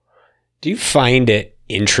Do you find it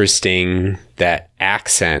interesting that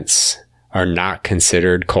accents are not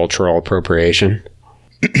considered cultural appropriation?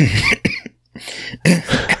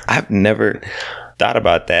 I've never thought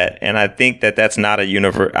about that. And I think that that's not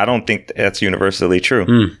I don't think that's universally true.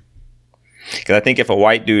 Because I think if a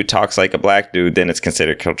white dude talks like a black dude, then it's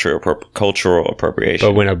considered cultural appropriation.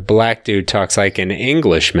 But when a black dude talks like an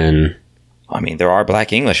Englishman... I mean, there are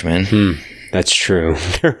black Englishmen. That's true.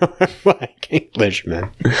 There are black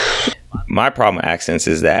Englishmen. My problem with accents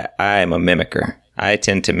is that I am a mimicker. I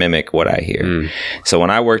tend to mimic what I hear. So when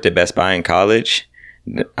I worked at Best Buy in college,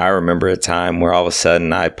 I remember a time where all of a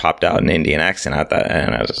sudden I popped out an Indian accent.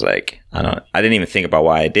 And I was just like, I didn't even think about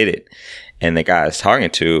why I did it. And the guy I was talking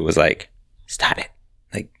to was like, stop it.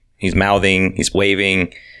 Like, he's mouthing, he's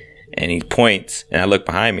waving, and he points. And I look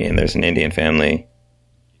behind me and there's an Indian family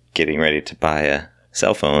getting ready to buy a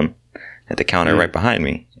cell phone at the counter right behind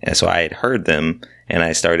me. And so I had heard them and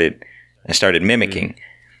I started mimicking.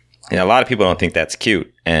 And a lot of people don't think that's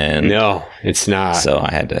cute. And no, it's not. So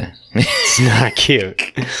I had to. It's not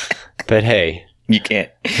cute. But hey, you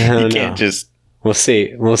can't just. We'll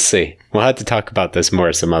see. We'll have to talk about this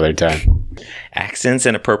more some other time. Accents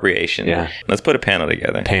and appropriation. Yeah. Let's put a panel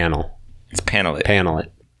together. Let's panel it.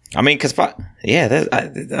 I mean, because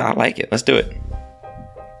I like it. Let's do it.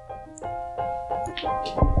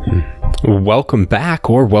 Welcome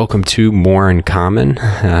back, or welcome to More in Common.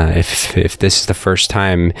 If this is the first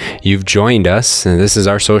time you've joined us, this is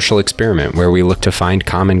our social experiment where we look to find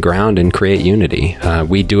common ground and create unity.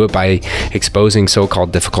 We do it by exposing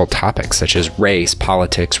so-called difficult topics such as race,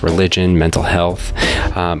 politics, religion, mental health.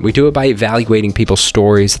 We do it by evaluating people's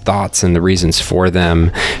stories, thoughts, and the reasons for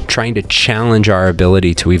them, trying to challenge our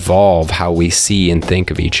ability to evolve how we see and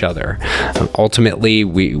think of each other. Ultimately,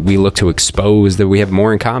 we look to expose that we have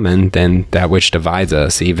more in common than that which divides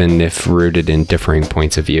us, even if rooted in differing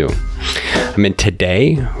points of view. I mean,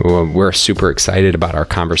 today, we're super excited about our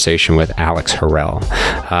conversation with Alex Harrell,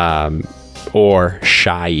 or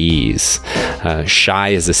Shy-Ease. Shy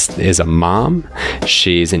is a mom.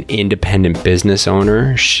 She's an independent business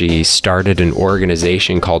owner. She started an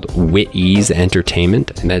organization called WitEase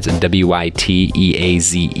Entertainment, and that's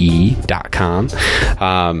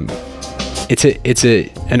WITEAZE.com. It's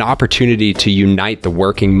an opportunity to unite the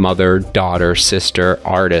working mother, daughter, sister,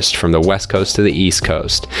 artist from the West Coast to the East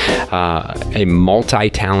Coast. A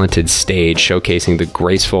multi-talented stage showcasing the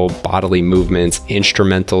graceful bodily movements,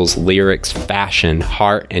 instrumentals, lyrics, fashion,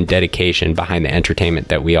 heart, and dedication behind the entertainment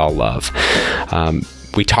that we all love.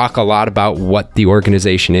 We talk a lot about what the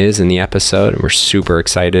organization is in the episode, and we're super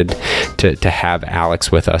excited to have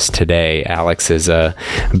Alex with us today. Alex is a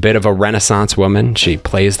bit of a Renaissance woman. She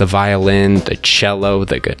plays the violin, the cello,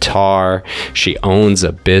 the guitar. She owns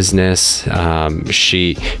a business.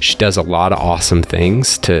 She does a lot of awesome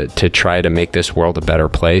things to try to make this world a better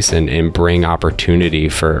place and bring opportunity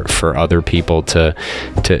for other people to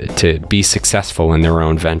be successful in their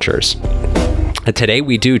own ventures. Today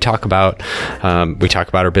we do talk about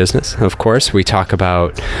our business, of course. We talk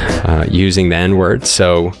about using the N-word,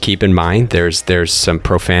 so keep in mind there's some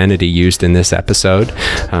profanity used in this episode.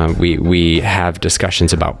 We have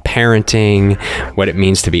discussions about parenting, what it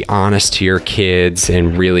means to be honest to your kids,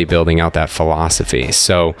 and really building out that philosophy.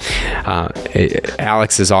 So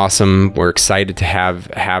Alex is awesome. We're excited to have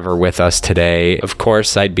her with us today. Of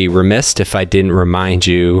course, I'd be remiss if I didn't remind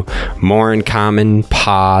you,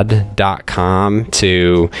 moreincommonpod.com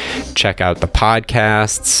to check out the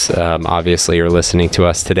podcasts. Obviously, you're listening to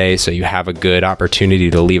us today, so you have a good opportunity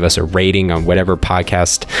to leave us a rating on whatever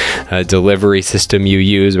podcast delivery system you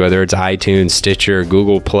use, whether it's iTunes, Stitcher,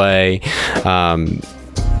 Google Play.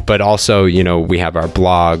 But also, we have our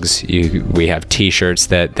blogs. We have T-shirts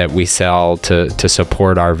that we sell to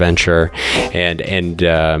support our venture, and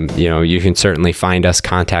you can certainly find us,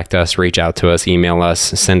 contact us, reach out to us, email us,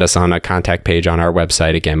 send us on a contact page on our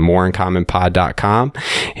website. Again, moreincommonpod.com,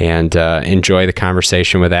 and enjoy the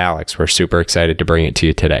conversation with Alex. We're super excited to bring it to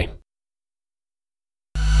you today.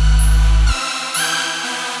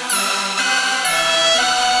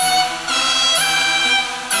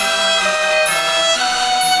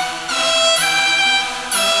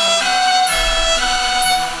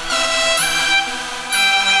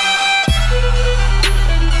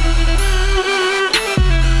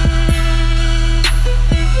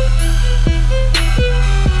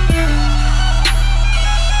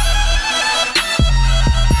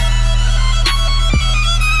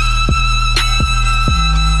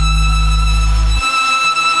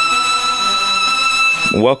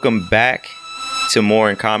 Welcome back to More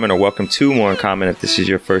in Common, or welcome to More in Common if this is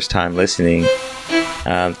your first time listening.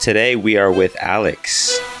 Today we are with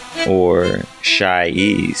Alex, or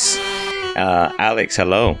Shy-Ease. Alex,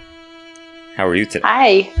 hello. How are you today?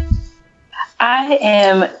 Hi. I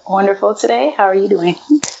am wonderful today. How are you doing?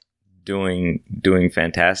 Doing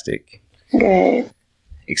fantastic. Good.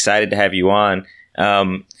 Excited to have you on.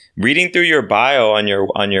 Reading through your bio on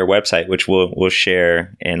your website, which we'll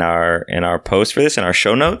share in our post for this in our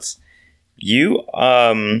show notes. You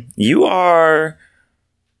are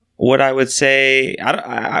what I would say.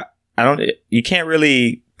 I don't. You can't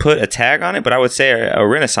really put a tag on it, but I would say a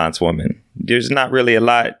Renaissance woman. There's not really a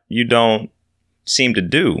lot you don't seem to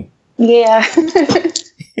do. Yeah.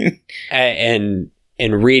 And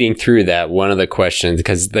in reading through that, one of the questions,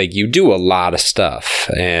 because like you do a lot of stuff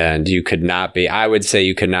and I would say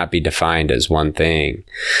you could not be defined as one thing,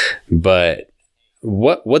 but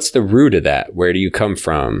what's the root of that? Where do you come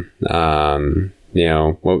from?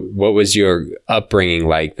 What was your upbringing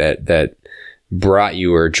like that brought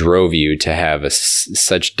you or drove you to have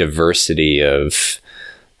such diversity of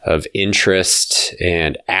interest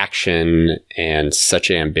and action and such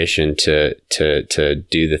ambition to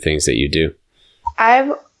do the things that you do?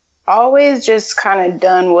 I've always just kind of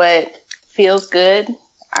done what feels good.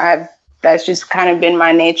 That's just kind of been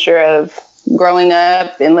my nature of growing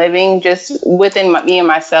up and living just within me and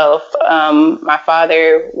myself. My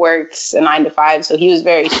father works a 9-to-5, so he was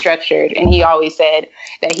very structured, and he always said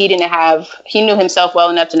that he knew himself well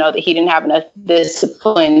enough to know that he didn't have enough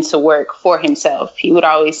discipline to work for himself. He would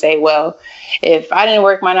always say, well, if I didn't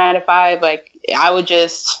work my 9-to-5, like I would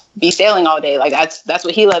just be sailing all day. Like that's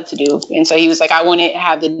what he loved to do. And so he was like, I want to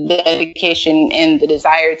have the dedication and the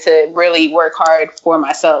desire to really work hard for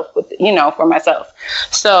myself, for myself.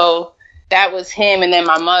 So that was him. And then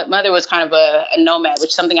my mother was kind of a nomad, which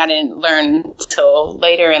is something I didn't learn till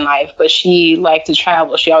later in life, but she liked to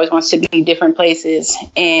travel. She always wants to be different places.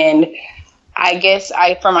 And I guess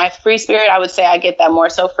for my free spirit, I would say I get that more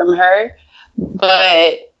so from her,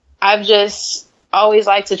 but I've just always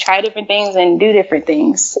liked to try different things and do different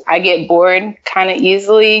things. I get bored kind of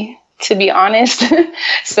easily, to be honest.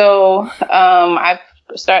 So I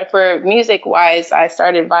started, for music wise, I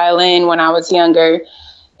started violin when I was younger.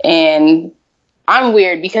 And I'm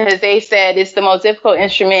weird because they said it's the most difficult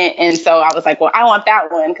instrument. And so I was like, well, I want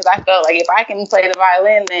that one, because I felt like if I can play the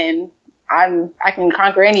violin, then I can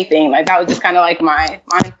conquer anything. Like that was just kind of like my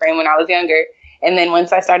mind frame when I was younger. And then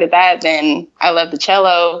once I started that, then I love the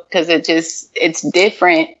cello because it's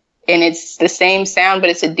different and it's the same sound, but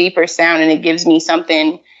it's a deeper sound, and it gives me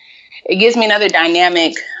another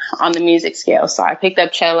dynamic on the music scale. So I picked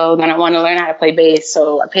up cello, then I want to learn how to play bass.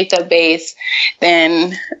 So I picked up bass.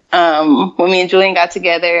 Then when me and Julian got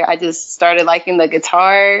together, I just started liking the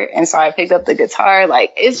guitar. And so I picked up the guitar.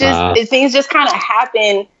 Like things just kind of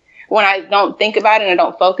happen when I don't think about it and I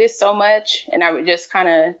don't focus so much. And I would just kind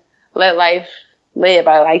of let life live.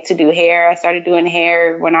 I like to do hair. I started doing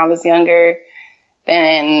hair when I was younger.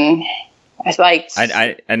 Then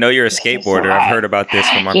I know you're a skateboarder. I've heard about this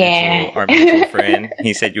from our mutual friend.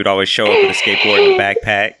 He said you'd always show up with a skateboard and a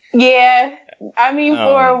backpack. Yeah. I mean,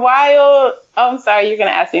 for a while. Oh, I'm sorry. You're going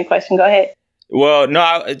to ask me a question. Go ahead. Well,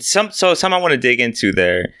 no, some I want to dig into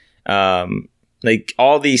there. Like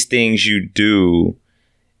all these things you do,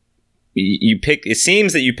 it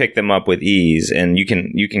seems that you pick them up with ease, and you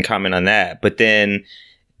can comment on that. But then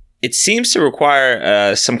it seems to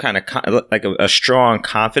require some kind of a strong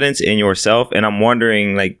confidence in yourself. And I'm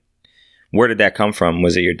wondering, like, where did that come from?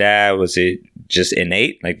 Was it your dad? Was it just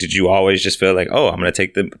innate? Like, did you always just feel like, oh, I'm going to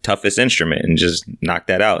take the toughest instrument and just knock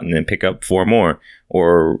that out and then pick up 4 more?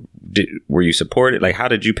 Or were you supported? Like, how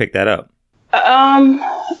did you pick that up?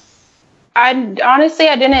 I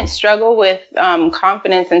didn't struggle with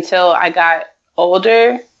confidence until I got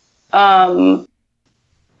older.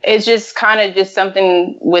 It's just kind of just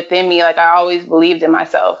something within me. Like I always believed in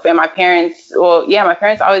myself, and my parents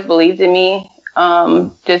always believed in me.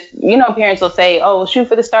 Parents will say, oh, shoot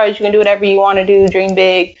for the stars. You can do whatever you want to do, dream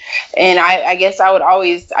big. And I guess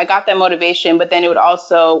I got that motivation, but then it would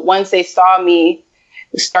also, once they saw me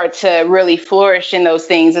start to really flourish in those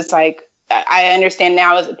things, it's like, I understand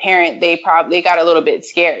now as a parent, they got a little bit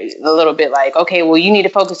scared, a little bit like, okay, well, you need to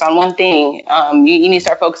focus on one thing. You need to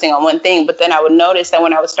start focusing on one thing. But then I would notice that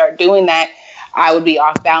when I would start doing that, I would be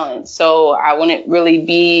off balance. So I wouldn't really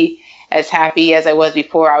be as happy as I was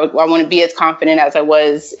before. I want to be as confident as I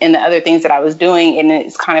was in the other things that I was doing. And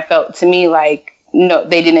it's kind of felt to me like, no,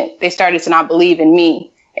 they started to not believe in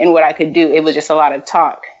me and what I could do. It was just a lot of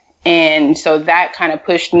talk. And so that kind of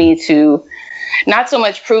pushed me to not so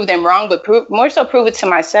much prove them wrong, but more so prove it to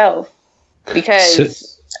myself.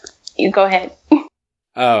 Because you go ahead.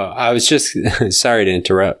 Oh, I was just sorry to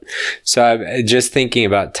interrupt. So I'm just thinking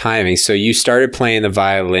about timing. So you started playing the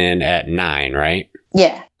violin at 9, right?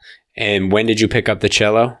 Yeah. And when did you pick up the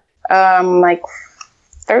cello? Like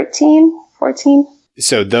 13, 14.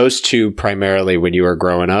 So those two primarily when you were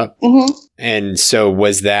growing up? Mm-hmm. And so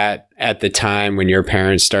was that at the time when your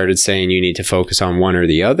parents started saying you need to focus on one or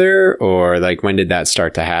the other? Or like when did that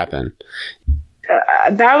start to happen?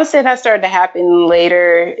 I would say that started to happen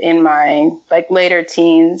later in my later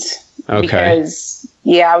teens. Okay. Because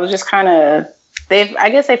I was just kind of, I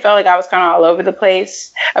guess they felt like I was kind of all over the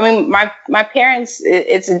place. I mean, my parents,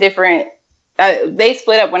 it's a different, they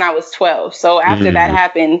split up when I was 12. So after that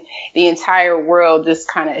happened, the entire world just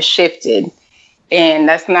kind of shifted. And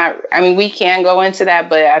that's not, I mean, we can go into that,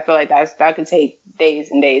 but I feel like that could take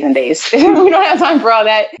days and days and days. We don't have time for all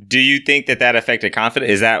that. Do you think that affected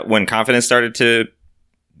confidence? Is that when confidence started to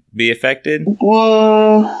be affected?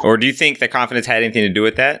 Or do you think that confidence had anything to do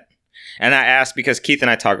with that? And I ask because Keith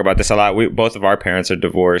and I talk about this a lot. Both of our parents are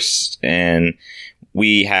divorced, and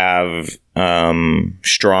we have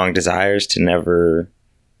strong desires to never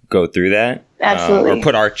go through that. Absolutely. Or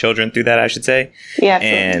put our children through that, I should say. Yeah.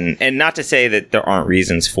 And not to say that there aren't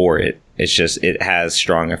reasons for it. It's just it has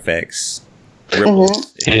strong effects.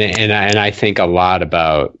 Ripples. And I think a lot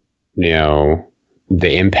about, the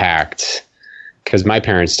impact, because my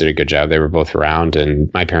parents did a good job. They were both around,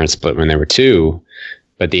 and my parents split when they were 2.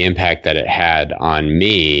 But the impact that it had on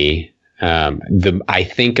me, I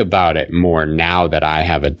think about it more now that I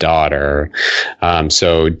have a daughter.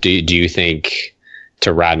 So do you think,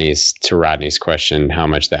 to Rodney's question, how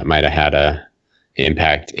much that might have had a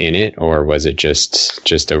impact in it, or was it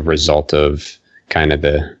just a result of kind of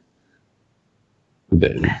the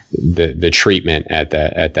treatment at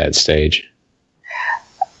that stage?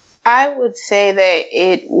 I would say that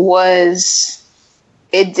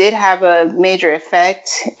it did have a major effect,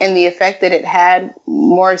 and the effect that it had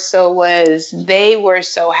more so was they were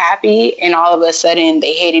so happy, and all of a sudden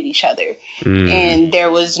they hated each other, and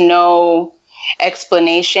there was no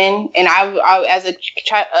explanation. And I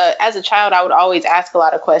as a child, I would always ask a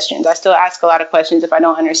lot of questions. I still ask a lot of questions if I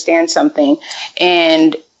don't understand something,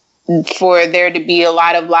 and for there to be a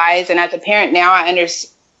lot of lies. And as a parent now, I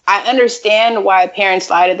understand why parents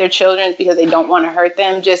lie to their children, because they don't want to hurt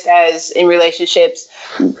them. Just as in relationships,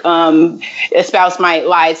 a spouse might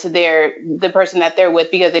lie to the person that they're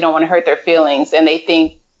with because they don't want to hurt their feelings, and they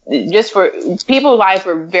think people lie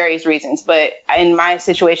for various reasons. But in my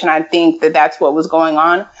situation, I think that that's what was going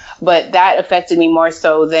on. But that affected me more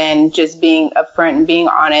so than just being upfront and being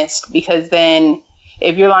honest, because then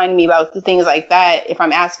if you're lying to me about the things like that, if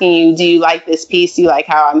I'm asking you, do you like this piece? Do you like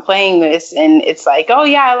how I'm playing this? And it's like, oh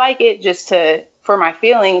yeah, I like it, for my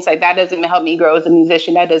feelings, like that doesn't help me grow as a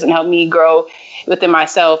musician. That doesn't help me grow within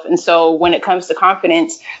myself. And so when it comes to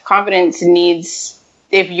confidence needs,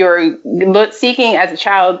 if you're seeking as a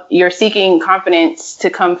child, you're seeking confidence to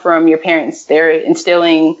come from your parents. They're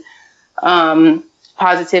instilling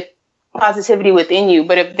positivity within you.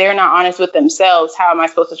 But if they're not honest with themselves, how am I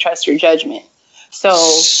supposed to trust your judgment? So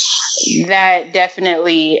that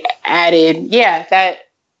definitely added, that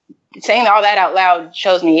saying all that out loud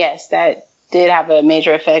shows me, yes, that did have a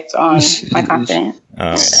major effect on my confidence.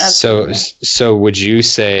 So would you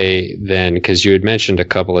say then, because you had mentioned a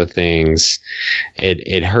couple of things,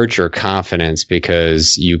 it hurt your confidence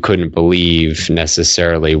because you couldn't believe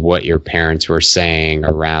necessarily what your parents were saying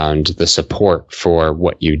around the support for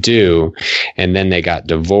what you do, and then they got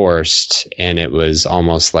divorced, and it was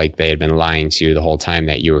almost like they had been lying to you the whole time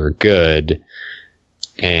that you were good.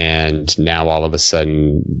 And now all of a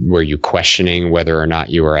sudden, were you questioning whether or not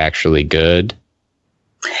you were actually good?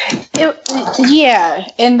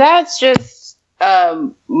 And that's just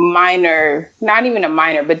minor, not even a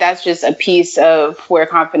minor, but that's just a piece of where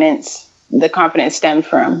the confidence stemmed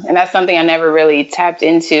from. And that's something I never really tapped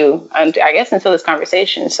into, I guess, until this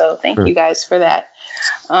conversation. So thank you guys for that.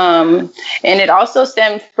 And it also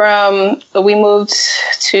stemmed from, we moved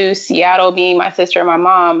to Seattle, me, my sister, and my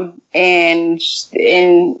mom. And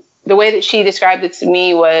in the way that she described it to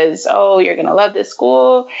me was, oh, you're going to love this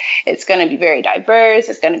school. It's going to be very diverse.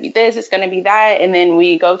 It's going to be this. It's going to be that. And then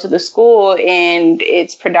we go to the school and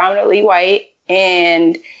it's predominantly white.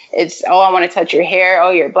 And it's, oh, I want to touch your hair.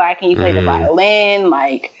 Oh, you're black and you play the violin.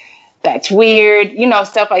 Like, that's weird,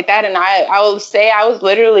 stuff like that. And I will say I was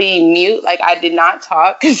literally mute. Like, I did not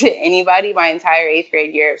talk to anybody my entire 8th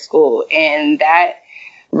grade year of school. And that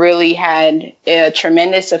really had a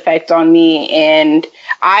tremendous effect on me. And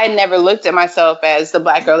I never looked at myself as the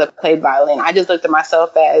black girl that played violin. I just looked at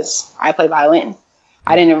myself as I play violin.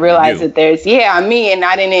 I didn't realize that there's, me. And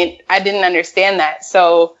I didn't understand that.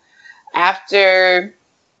 So after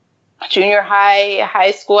junior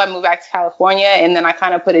high school, I moved back to California, and then I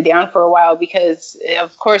kind of put it down for a while because,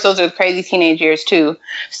 of course, those are crazy teenage years too.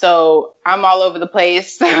 So I'm all over the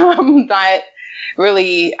place. I'm not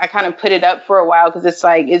really, I kind of put it up for a while because it's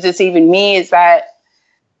like, is this even me? Is that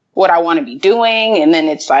what I want to be doing? And then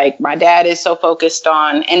it's like, my dad is so focused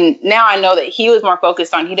on, and now I know that he was more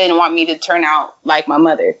focused on, he didn't want me to turn out like my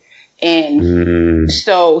mother. And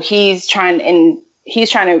so he's trying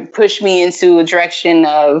to push me into a direction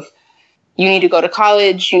of, you need to go to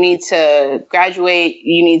college, you need to graduate,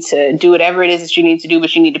 you need to do whatever it is that you need to do,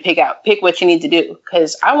 but you need to pick what you need to do.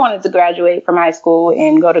 Because I wanted to graduate from high school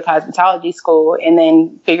and go to cosmetology school and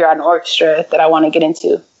then figure out an orchestra that I want to get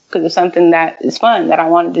into because it's something that is fun that I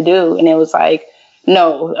wanted to do. And it was like,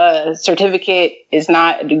 no, a certificate is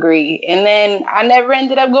not a degree. And then I never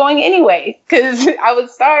ended up going anyway because I would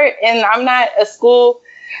start, and I'm not going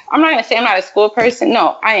to say I'm not a school person.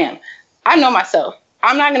 No, I am. I know myself.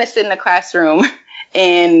 I'm not going to sit in a classroom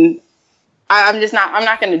and I'm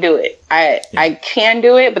not going to do it. I can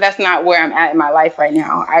do it, but that's not where I'm at in my life right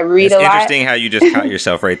now. I read a lot. It's interesting how you just caught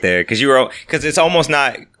yourself right there because it's almost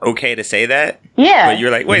not okay to say that. Yeah. But you're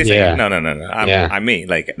like, wait a second. No. I'm me.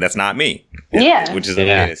 Like, that's not me. Yeah. Which is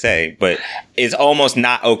okay to say, but it's almost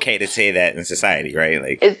not okay to say that in society, right?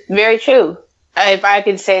 Like, it's very true. If I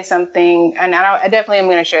could say something, and I definitely am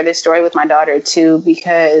going to share this story with my daughter too,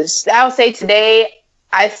 because I'll say today,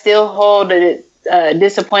 I still hold a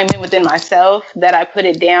disappointment within myself that I put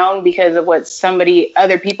it down because of what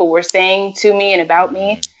other people were saying to me and about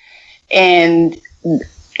me. And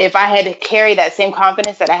if I had to carry that same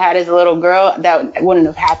confidence that I had as a little girl, that wouldn't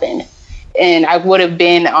have happened. And I would have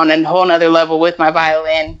been on a whole nother level with my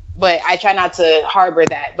violin. But I try not to harbor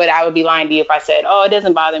that. But I would be lying to you if I said, oh, it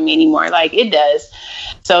doesn't bother me anymore. Like, it does.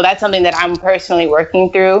 So that's something that I'm personally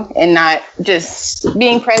working through, and not just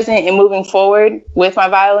being present and moving forward with my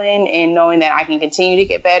violin and knowing that I can continue to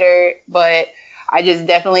get better. But I just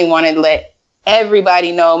definitely want to let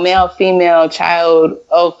everybody know, male, female, child,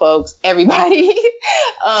 old folks, everybody,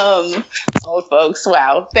 old folks.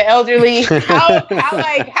 Wow. The elderly. How do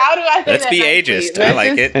I say Let's that? be nicely? ageist. I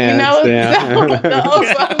like it. You know, the old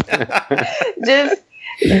folks.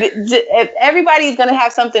 Everybody's going to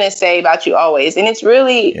have something to say about you always. And it's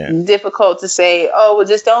really difficult to say, oh, well,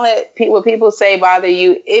 just don't let what people say bother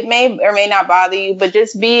you. It may or may not bother you, but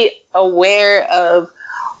just be aware of,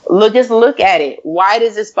 look at it. Why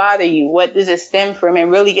does this bother you? What does it stem from?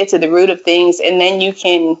 And really get to the root of things. And then you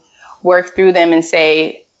can work through them and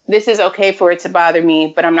say, this is okay for it to bother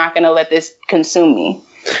me, but I'm not going to let this consume me.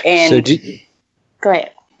 And go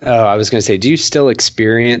ahead. Oh, I was going to say, do you still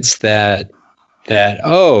experience that,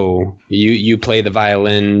 you play the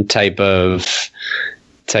violin type of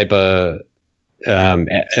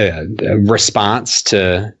response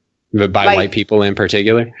to by white people in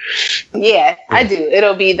particular? Yeah, I do.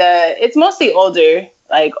 It's mostly older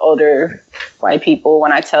white people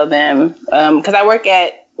when I tell them, because I work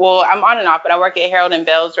I'm on and off, but I work at Harold and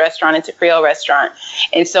Bell's restaurant. It's a Creole restaurant.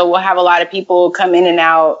 And so we'll have a lot of people come in and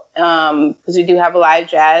out because we do have a live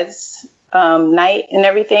jazz night and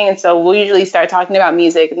everything. And so we'll usually start talking about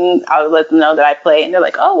music, and I'll let them know that I play. And they're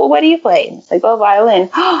like, oh, well, what do you play? And it's like, oh, violin.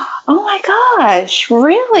 Oh my gosh,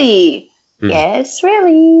 really? Yes,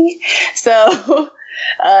 really. So,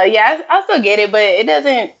 I still get it, but it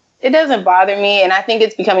doesn't bother me. And I think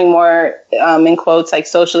it's becoming more, in quotes, like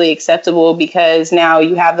socially acceptable because now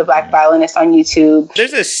you have the Black violinist on YouTube.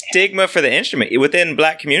 There's a stigma for the instrument within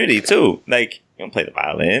Black community too. Like, you don't play the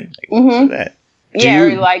violin. Like, what's that?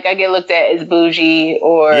 Or like I get looked at as bougie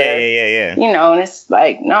or, yeah. You know, and it's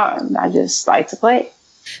like, no, I just like to play.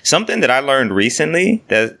 Something that I learned recently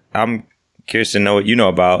that I'm curious to know what you know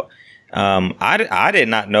about. I did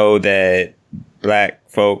not know that Black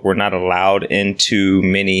folk were not allowed into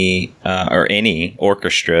many or any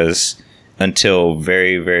orchestras until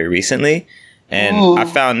very, very recently. And I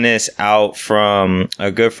found this out from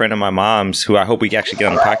a good friend of my mom's, who I hope we can actually get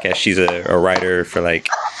on the podcast. She's a writer for like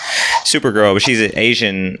Supergirl, but she's an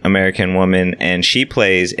Asian American woman, and she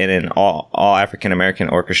plays in an all African American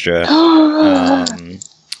orchestra.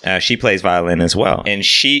 She plays violin as well, and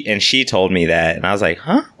she told me that, and I was like,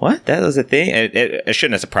 "Huh? What? That was a thing?" And it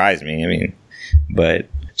shouldn't have surprised me. I mean, but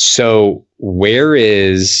so what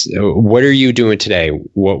are you doing today?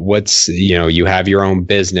 What's you have your own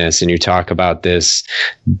business, and you talk about this.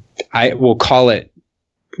 I will call it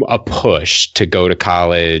a push to go to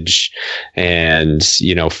college and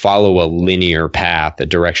follow a linear path, a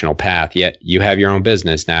directional path, yet you have your own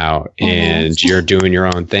business now and you're doing your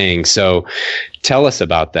own thing. So tell us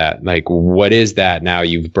about that. Like, what is that now?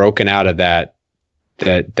 You've broken out of that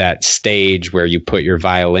that stage where you put your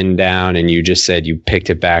violin down and you just said you picked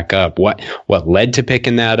it back up. What led to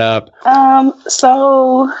picking that up?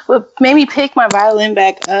 So what made me pick my violin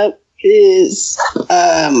back up is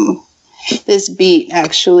this beat,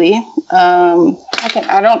 actually.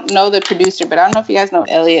 I don't know the producer, but I don't know if you guys know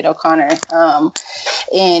Elliot O'Connor.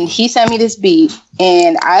 And he sent me this beat,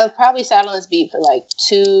 and I probably sat on this beat for like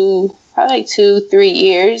 2-3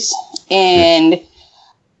 years. And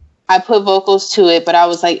I put vocals to it, but I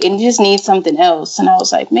was like, it just needs something else. And I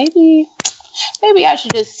was like, maybe I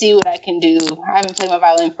should just see what I can do. I haven't played my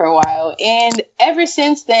violin for a while. And ever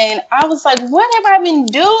since then, I was like, what have I been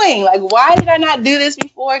doing? Like, why did I not do this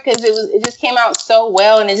before? Because it just came out so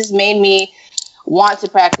well, and it just made me want to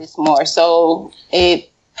practice more. So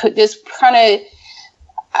it put this kind of,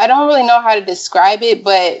 I don't really know how to describe it,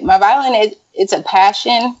 but my violin, it's a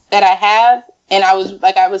passion that I have. And I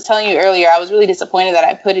was telling you earlier, I was really disappointed that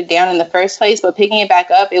I put it down in the first place, but picking it back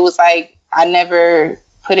up, it was like, I never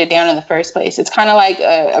put it down in the first place. It's kind of like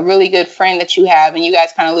a really good friend that you have, and you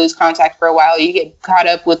guys kind of lose contact for a while. You get caught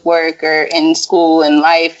up with work or in school and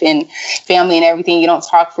life and family and everything. You don't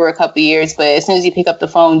talk for a couple of years, but as soon as you pick up the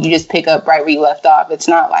phone, you just pick up right where you left off. It's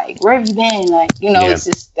not like, where have you been? Like, It's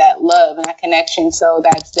just that love and that connection. So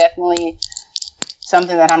that's definitely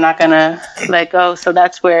something that I'm not going to let go. So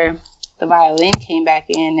that's where the violin came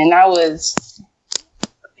back in, and that was a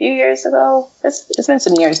few years ago. It's been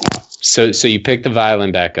some years now. So you picked the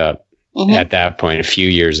violin back up at that point a few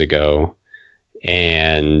years ago,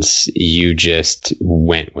 and you just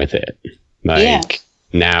went with it.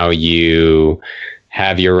 Now you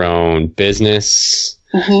have your own business,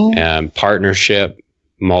 partnership,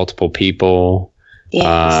 multiple people,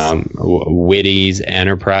 Witty's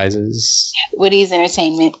Enterprises. Witty's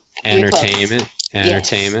Entertainment. Entertainment.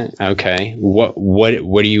 Yes. Okay. What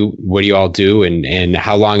do you all do, and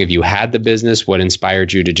how long have you had the business? What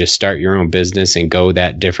inspired you to just start your own business and go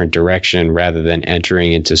that different direction rather than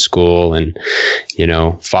entering into school and,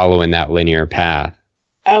 following that linear path?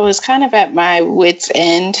 I was kind of at my wit's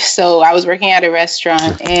end. So I was working at a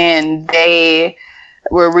restaurant, and they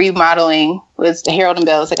were remodeling. It was the Harold and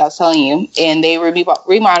Bells, like I was telling you, and they were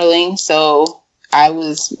remodeling. So it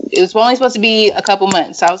was only supposed to be a couple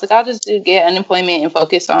months. So I was like, I'll just get unemployment and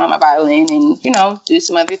focus on my violin and, do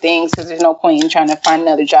some other things, because there's no point in trying to find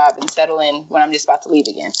another job and settle in when I'm just about to leave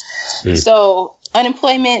again. So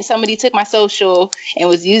unemployment, somebody took my social and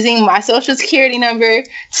was using my social security number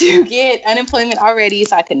to get unemployment already.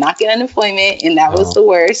 So I could not get unemployment, and that was the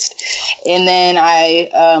worst. And then I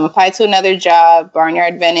applied to another job,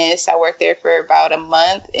 Barnyard Venice. I worked there for about a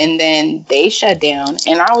month, and then they shut down.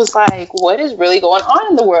 And I was like, what is really going on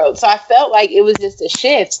in the world? So I felt like it was just a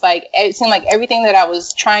shift. Like, it seemed like everything that I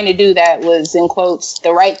was trying to do that was, in quotes,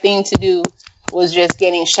 the right thing to do was just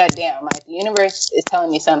getting shut down. Like, the universe is telling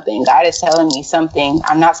me something. God is telling me something.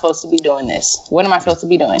 I'm not supposed to be doing this. What am I supposed to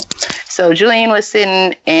be doing? So Julian was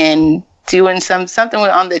sitting and doing something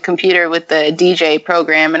on the computer with the DJ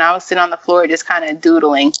program, and I was sitting on the floor just kind of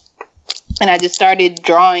doodling. And I just started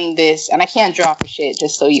drawing this, and I can't draw for shit,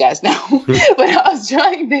 just so you guys know. But I was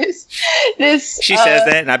drawing this. She says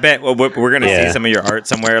that, and I bet we're going to see some of your art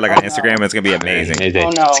somewhere, like on Instagram. It's going to be amazing.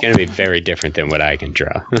 It's going to be very different than what I can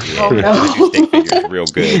draw. Stick figures real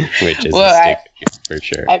good, which is a stick figure for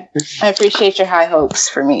sure. I appreciate your high hopes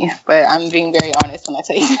for me, but I'm being very honest when I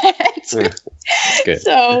tell you that. Good.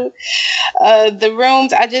 So the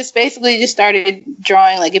rooms, I just basically just started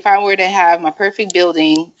drawing. Like, if I were to have my perfect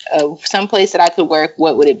building, some place that I could work,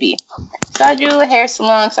 what would it be? So I drew a hair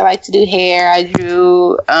salon, so I like to do hair. I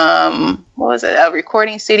drew a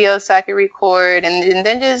recording studio so I could record, and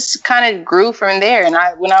then just kind of grew from there. And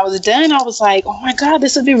when I was done, I was like, oh my God,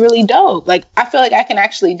 this would be really dope. Like, I feel like I can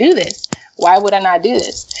actually do this. Why would I not do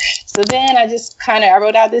this? So then I just I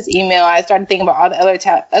wrote out this email. I started thinking about all the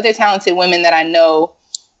other talented women that I know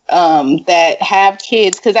that have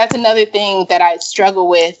kids, because that's another thing that I struggle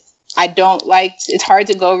with. I don't like, it's hard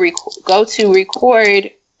to go to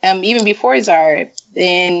record, even before Czar.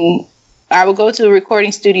 Then I would go to a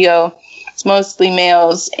recording studio. It's mostly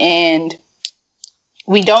males, and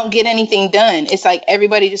we don't get anything done. It's like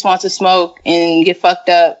everybody just wants to smoke and get fucked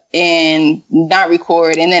up and not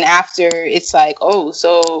record. And then after, it's like, oh,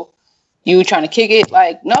 so you trying to kick it?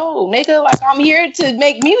 Like, no, nigga, like, I'm here to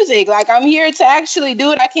make music. Like, I'm here to actually do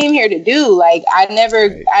what I came here to do. Like,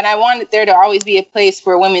 and I wanted there to always be a place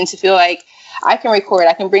for women to feel like I can record.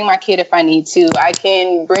 I can bring my kid if I need to. I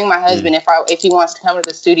can bring my husband if he wants to come to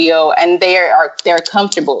the studio, and they're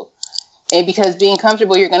comfortable. And because being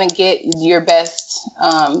comfortable, you're going to get your best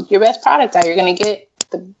product out. You're going to get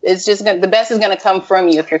the best is going to come from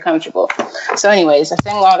you if you're comfortable. So anyways, I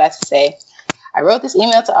think all that to say, I wrote this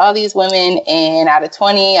email to all these women, and out of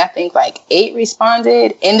 20, I think like 8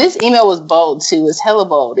 responded. And this email was bold too. It was hella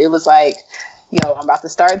bold. It was like, yo, I'm about to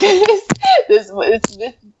start this. This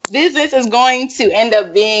business is going to end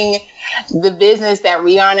up being the business that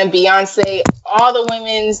Rihanna, Beyonce, all the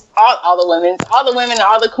women,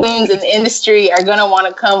 all the queens in the industry are going to want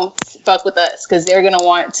to come fuck with us, because they're going to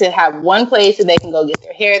want to have one place that they can go get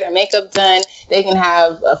their hair, their makeup done. They can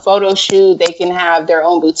have a photo shoot. They can have their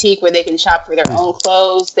own boutique where they can shop for their own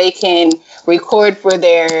clothes. They can record for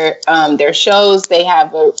their shows. They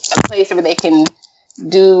have a place where they can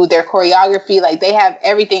do their choreography. Like, they have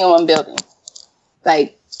everything in one building.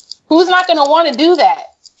 Like, who's not going to want to do that?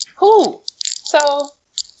 Who? So,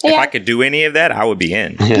 yeah. If I could do any of that, I would be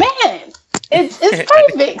in. Man, it's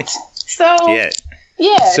perfect. So, yeah.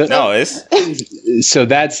 So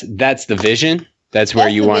that's the vision. That's where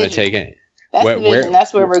you want to take it. That's the vision.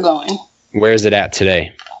 That's where we're going. Where is it at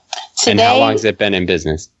today? And how long has it been in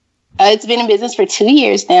business? It's been in business for 2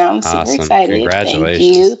 years now. I'm super excited.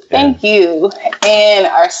 Congratulations. Thank you. And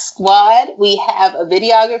our squad, we have a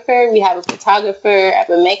videographer, we have a photographer, I have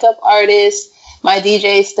a makeup artist, my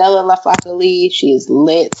DJ, Stella LaFlacca. She is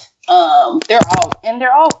lit. They're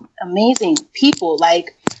all amazing people.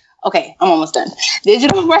 Like, okay, I'm almost done.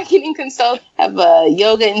 Digital marketing consultant, have a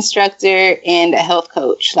yoga instructor, and a health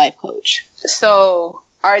coach, life coach. So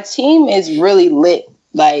our team is really lit.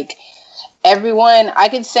 Like, everyone, I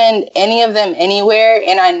could send any of them anywhere,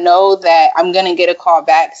 and I know that I'm going to get a call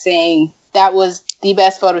back saying that was the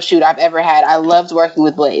best photo shoot I've ever had. I loved working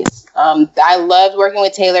with Blaze. I loved working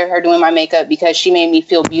with Taylor, her doing my makeup, because she made me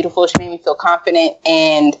feel beautiful. She made me feel confident,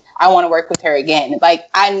 and I want to work with her again. Like,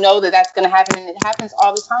 I know that that's going to happen, and it happens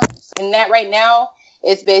all the time. And that right now,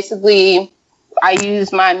 it's basically, I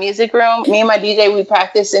use my music room. Me and my DJ, we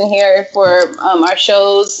practice in here for our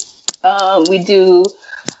shows. We do...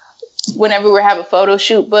 Whenever we have a photo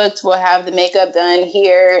shoot booked, we'll have the makeup done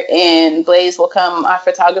here, and Blaze will come, our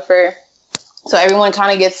photographer. So everyone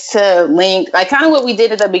kind of gets to link, like kind of what we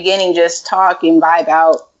did at the beginning, just talk and vibe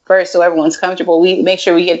out first so everyone's comfortable. We make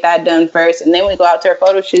sure we get that done first, and then we go out to our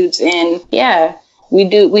photo shoots. And yeah,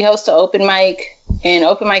 we host an open mic, and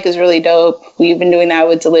open mic is really dope. We've been doing that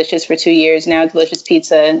with Delicious for 2 years now. Delicious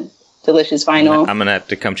Pizza, Delicious Vinyl. I'm going to have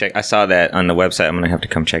to come check. I saw that on the website. I'm going to have to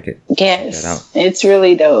come check it. Yes, it's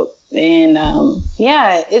really dope. And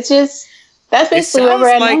yeah, it's just, that's basically where we're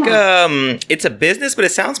at now. It's a business, but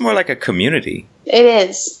it sounds more like a community. It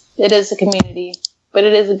is a community, but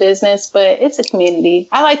it is a business, but it's a community.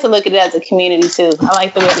 I like to look at it as a community too. I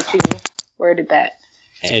like the way that you worded that.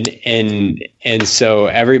 And so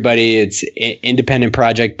everybody, it's independent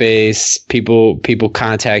project based. People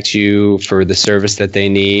contact you for the service that they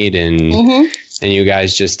need, and and you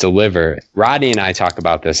guys just deliver. Rodney and I talk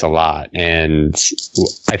about this a lot, and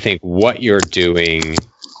I think what you're doing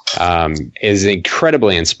is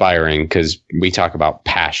incredibly inspiring, because we talk about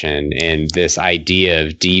passion and this idea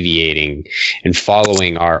of deviating and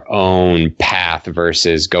following our own path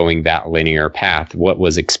versus going that linear path. What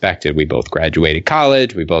was expected? We both graduated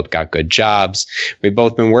college. We both got good jobs. We've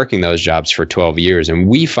both been working those jobs for 12 years, and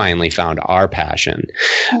we finally found our passion.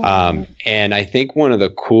 And I think one of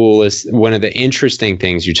the interesting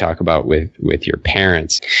things you talk about with your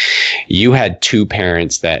parents, you had two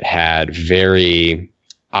parents that had very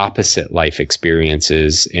opposite life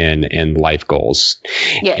experiences and life goals.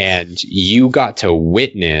 Yes. And you got to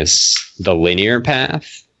witness the linear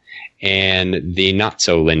path and the not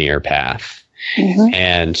so linear path.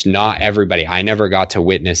 And not everybody, I never got to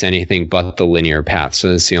witness anything but the linear path.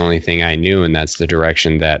 So that's the only thing I knew, and that's the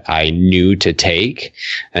direction that I knew to take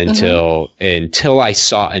until I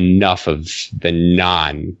saw enough of the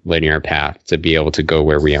non-linear path to be able to go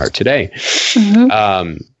where we are today.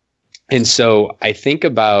 And so I think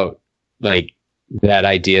about like that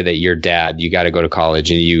idea that your dad, you got to go to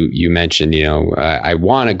college, and you mentioned, I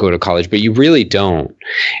want to go to college, but you really don't.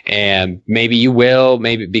 And maybe you will,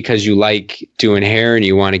 maybe because you like doing hair and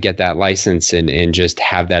you want to get that license and just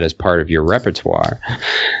have that as part of your repertoire.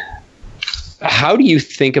 How do you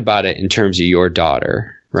think about it in terms of your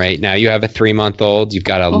daughter? Right now, you have a 3-month-old. You've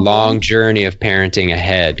got a long journey of parenting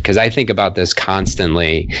ahead. Because I think about this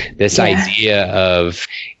constantly, this idea of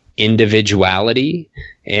individuality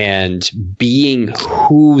and being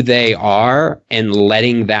who they are and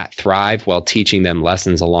letting that thrive while teaching them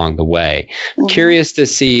lessons along the way. Curious to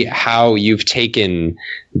see how you've taken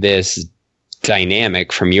this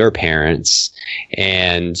dynamic from your parents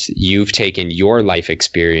and you've taken your life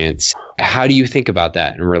experience. How do you think about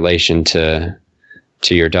that in relation to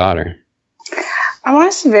your daughter? I'm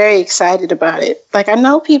honestly very excited about it. Like, I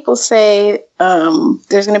know people say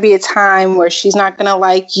there's going to be a time where she's not going to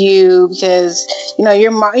like you because, you know,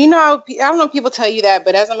 your mom, you know, I don't know if people tell you that,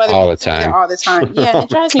 but as a mother, all the time. All the time. Yeah, it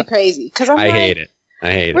drives me crazy because I hate it.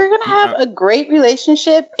 We're going to have a great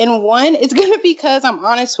relationship. And one, it's going to be because I'm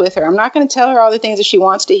honest with her. I'm not going to tell her all the things that she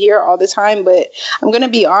wants to hear all the time, but I'm going to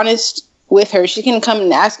be honest with her. She can come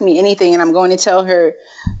and ask me anything, and I'm going to tell her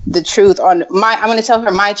the truth I'm going to tell her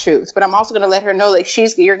my truth, but I'm also going to let her know, like,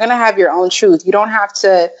 you're going to have your own truth. You don't have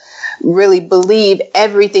to really believe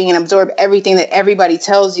everything and absorb everything that everybody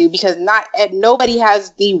tells you, because nobody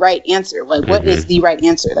has the right answer. Like, what is the right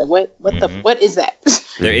answer? Like, what is that?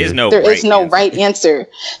 There is no right answer.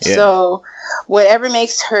 Yeah. So whatever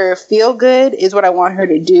makes her feel good is what I want her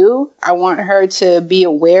to do. I want her to be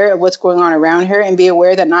aware of what's going on around her and be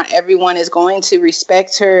aware that not everyone is going to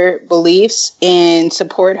respect her beliefs and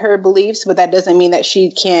support her beliefs, but that doesn't mean that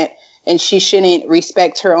she can't and she shouldn't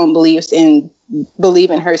respect her own beliefs and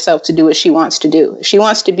believe in herself to do what she wants to do. If she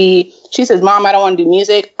wants to she says, Mom, I don't want to do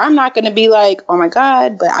music. I'm not going to be like, oh my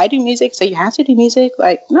God, but I do music, so you have to do music.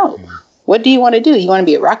 Like, no. What do you want to do? You want to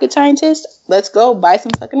be a rocket scientist? Let's go buy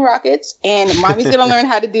some fucking rockets, and mommy's going to learn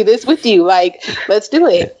how to do this with you. Like, let's do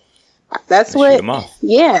it. That's what,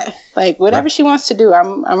 yeah, like whatever she wants to do,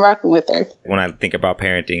 I'm rocking with her. When I think about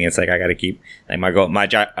parenting, it's like I got to keep, like, my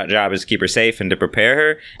job is to keep her safe and to prepare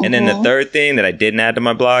her. And then the third thing that I didn't add to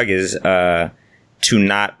my blog is to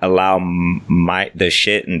not allow the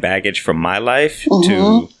shit and baggage from my life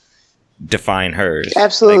to define hers.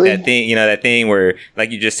 Absolutely. Like that thing where,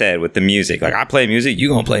 like you just said with the music, like, I play music, you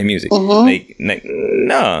gonna play music. Like,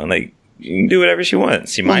 no, like, you can do whatever she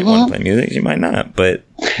wants. She might want to play music, she might not, but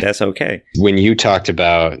that's okay. When you talked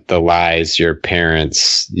about the lies your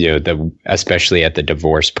parents, you know, especially at the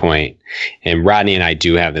divorce point, and Rodney and I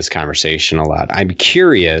do have this conversation a lot. I'm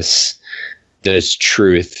curious, does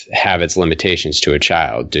truth have its limitations to a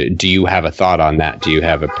child? Do you have a thought on that? Do you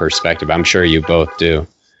have a perspective? I'm sure you both do.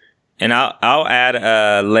 And I'll add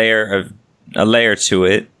a layer to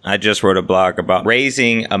it. I just wrote a blog about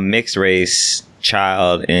raising a mixed race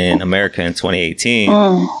child in America in 2018,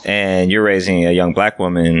 and you're raising a young black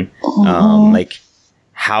woman. Like,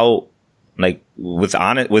 how, like, with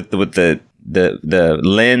the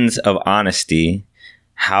lens of honesty,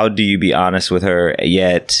 how do you be honest with her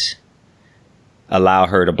yet allow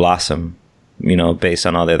her to blossom? You know, based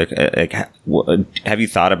on all the other. Like, have you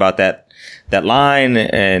thought about that line,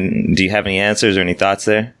 and do you have any answers or any thoughts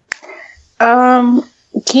there?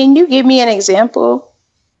 Can you give me an example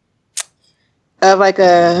of like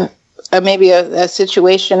maybe a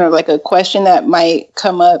situation or like a question that might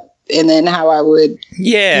come up, and then how I would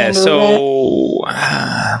so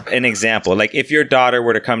an example, like if your daughter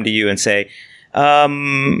were to come to you and say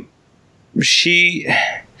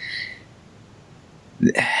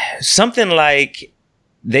something like,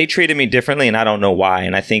 they treated me differently and I don't know why,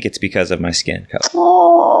 and I think it's because of my skin color.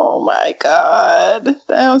 Oh my God,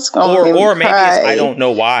 that's gonna or maybe it's, I don't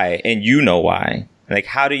know why and you know why. Like,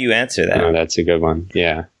 how do you answer that? Oh, that's a good one.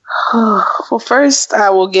 Yeah. Well, first I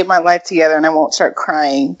will get my life together and I won't start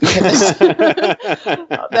crying, because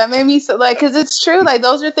that made me so, like, because it's true. Like,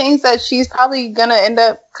 those are things that she's probably gonna end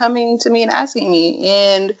up coming to me and asking me,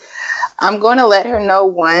 and I'm going to let her know,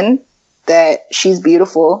 one, that she's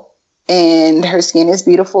beautiful and her skin is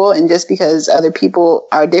beautiful, and just because other people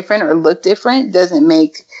are different or look different doesn't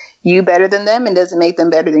make you better than them and doesn't make them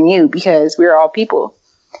better than you, because we're all people.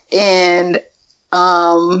 And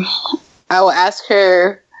I will ask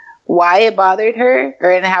her why it bothered her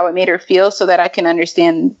and how it made her feel, so that I can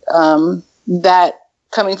understand that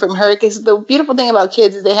coming from her. Because the beautiful thing about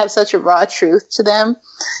kids is they have such a raw truth to them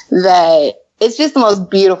that it's just the most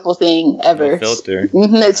beautiful thing ever. No filter.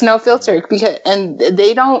 It's no filter,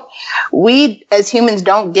 we as humans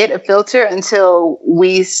don't get a filter until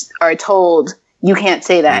we are told, you can't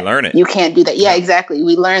say that. We learn it. You can't do that. Yeah, exactly.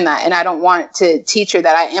 We learn that. And I don't want to teach her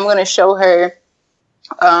that. I am going to show her.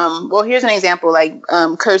 Well, here's an example, like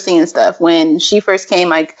cursing and stuff. When she first came,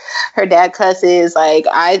 like, her dad cusses. Like,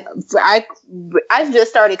 I just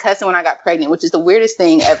started cussing when I got pregnant, which is the weirdest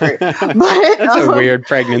thing ever. But, that's a weird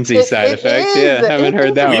pregnancy side effect. Yeah, haven't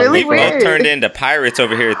heard that one. Really we've both turned into pirates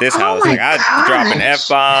over here at this house. Like, I dropping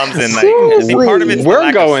F-bombs and like, part of it.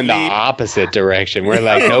 We're going the opposite direction. We're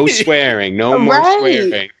like, no swearing, no more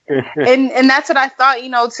swearing. and that's what I thought, you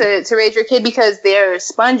know, to raise your kid, because they're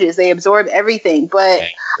sponges, they absorb everything. But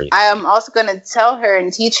I am also going to tell her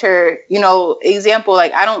and teach her, you know, example,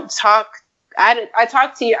 like, I don't talk I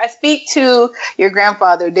talk to you. I speak to your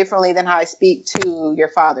grandfather differently than how I speak to your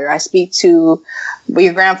father. I speak to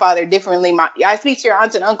your grandfather differently. I speak to your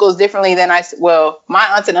aunts and uncles differently than my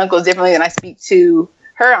aunts and uncles differently than I speak to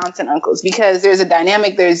her aunts and uncles, because there's a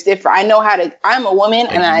dynamic. There's different. I know I'm a woman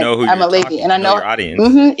and I'm a lady, and I know your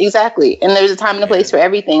audience. Exactly. And there's a time and a place for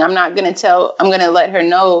everything. I'm going to let her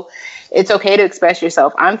know it's okay to express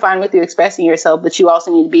yourself. I'm fine with you expressing yourself, but you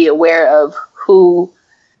also need to be aware of who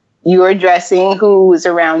you're addressing, who is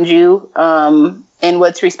around you, and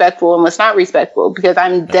what's respectful and what's not respectful. Because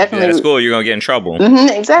I'm definitely at school, you're gonna get in trouble.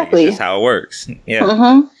 Exactly. That's how it works.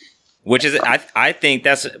 Yeah. Which is, I think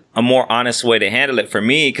that's a more honest way to handle it for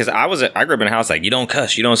me, because I grew up in a house like, you don't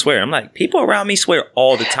cuss, you don't swear. I'm like, people around me swear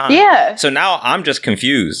all the time. Yeah. So now I'm just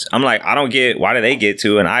confused. I'm like, I don't get, why do they get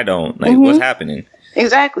to and I don't? Like, what's happening?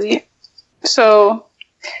 Exactly. So.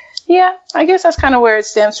 Yeah, I guess that's kind of where it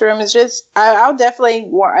stems from. It's just I'm definitely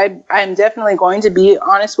going to be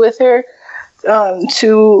honest with her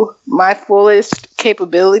to my fullest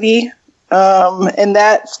capability, and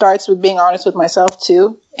that starts with being honest with myself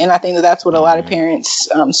too. And I think that's what a lot of parents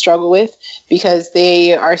struggle with, because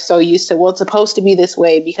they are so used to, well, it's supposed to be this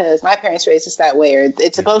way because my parents raised us that way, or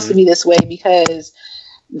it's supposed to be this way because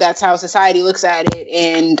that's how society looks at it.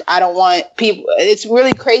 And I don't want people, it's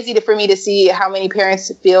really crazy for me to see how many parents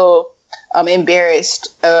feel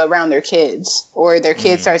embarrassed around their kids, or their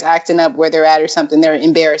kid starts acting up where they're at or something. They're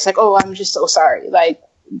embarrassed. Like, oh, I'm just so sorry. Like,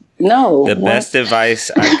 no. The best advice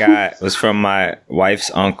I got was from my wife's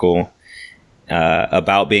uncle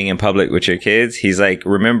about being in public with your kids. He's like,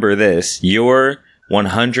 remember this, you're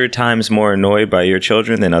 100 times more annoyed by your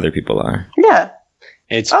children than other people are. Yeah.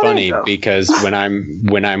 It's funny because when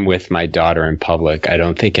I'm with my daughter in public, I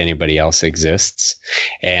don't think anybody else exists,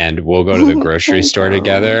 and we'll go to the grocery store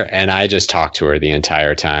together, and I just talk to her the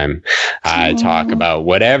entire time. I talk about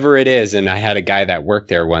whatever it is. And I had a guy that worked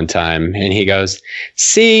there one time, and he goes,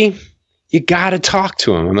 "See, you got to talk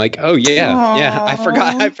to him." I'm like, "Oh yeah.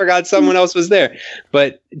 I forgot someone else was there."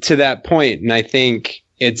 But to that point, and I think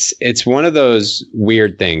it's one of those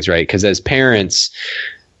weird things, right? Because as parents,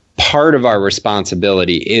 part of our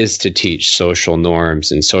responsibility is to teach social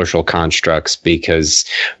norms and social constructs, because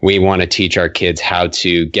we want to teach our kids how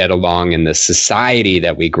to get along in the society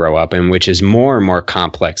that we grow up in, which is more and more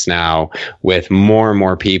complex now, with more and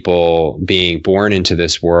more people being born into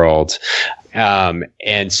this world.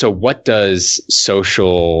 And so what does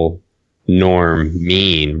social norm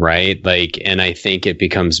mean, right? Like, and I think it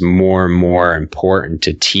becomes more and more important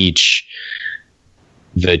to teach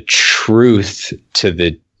the truth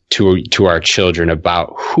to our children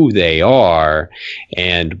about who they are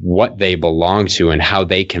and what they belong to, and how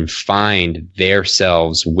they can find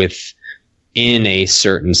themselves within a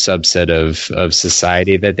certain subset of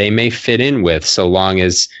society that they may fit in with, so long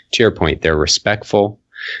as, to your point, they're respectful,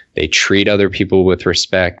 they treat other people with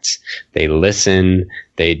respect, they listen,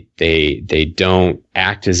 they don't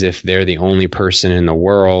act as if they're the only person in the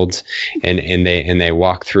world, and they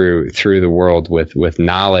walk through the world with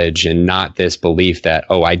knowledge, and not this belief that,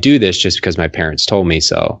 oh, I do this just because my parents told me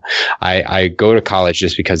so. I go to college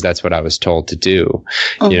just because that's what I was told to do.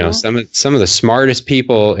 You know, some of the smartest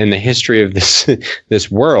people in the history of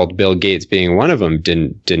this world, Bill Gates being one of them,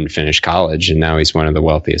 didn't finish college, and now he's one of the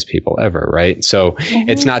wealthiest people ever, right? So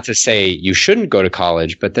it's not to say you shouldn't go to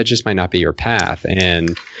college, but that just might not be your path.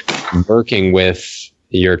 And working with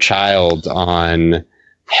your child on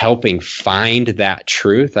helping find that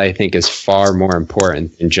truth, I think, is far more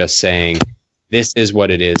important than just saying, this is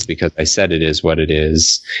what it is because I said it is what it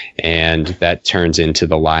is. And that turns into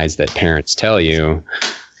the lies that parents tell you,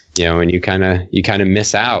 you know, and you kind of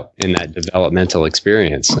miss out in that developmental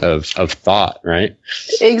experience of thought, right?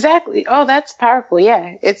 Exactly. Oh, that's powerful.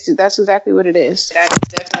 Yeah, that's exactly what it is. That's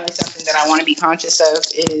definitely something that I want to be conscious of,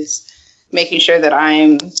 is making sure that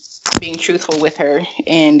I'm being truthful with her.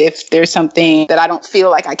 And if there's something that I don't feel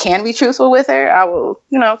like I can be truthful with her, I will,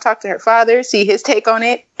 talk to her father, see his take on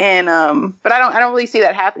it. And, but I don't really see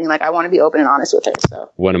that happening. Like, I want to be open and honest with her. So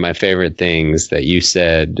one of my favorite things that you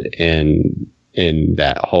said in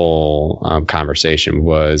that whole conversation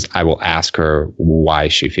was, I will ask her why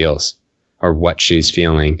she feels or what she's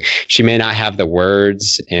feeling. She may not have the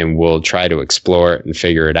words, and we'll try to explore it and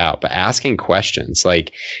figure it out. But asking questions,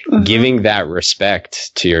 like giving that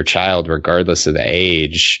respect to your child, regardless of the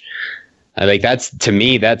age, I think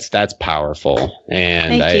that's powerful.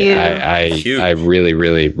 And I really,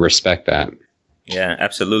 really respect that. Yeah,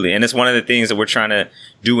 absolutely. And it's one of the things that we're trying to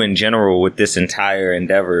do in general with this entire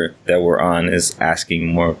endeavor that we're on, is asking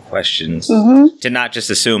more questions, to not just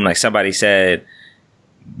assume, like, somebody said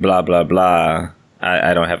blah, blah, blah.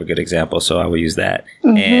 I don't have a good example, so I will use that.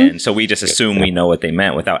 And so we just assume we know what they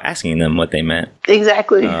meant without asking them what they meant.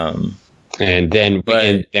 Exactly. And then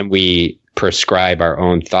we prescribe our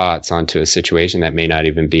own thoughts onto a situation that may not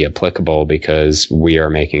even be applicable because we are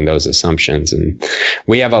making those assumptions. And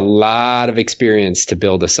we have a lot of experience to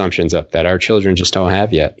build assumptions up that our children just don't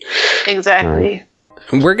have yet. Exactly.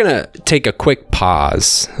 We're going to take a quick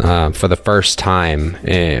pause for the first time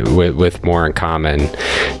with More in Common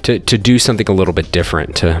to do something a little bit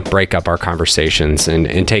different, to break up our conversations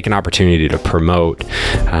and take an opportunity to promote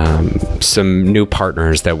some new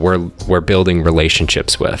partners that we're building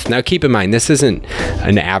relationships with. Now, keep in mind, this isn't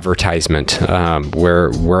an advertisement.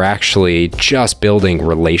 We're actually just building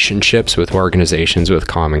relationships with organizations with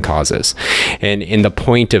common causes. And the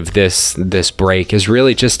point of this break is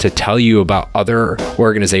really just to tell you about other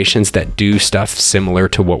organizations that do stuff similar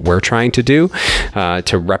to what we're trying to do,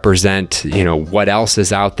 to represent, what else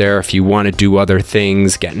is out there. If you want to do other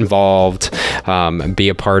things, get involved, be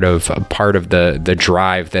a part of the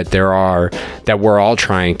drive that we're all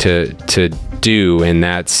trying to do, and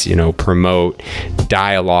that's promote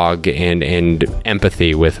dialogue and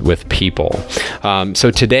empathy with people. So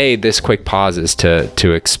today, this quick pause is to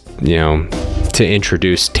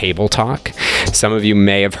introduce Table Talk. Some of you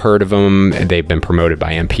may have heard of them. They've been promoted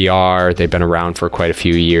by NPR. They've been around for quite a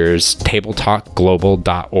few years.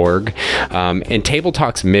 TableTalkGlobal.org. And Table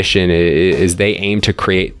Talk's mission is they aim to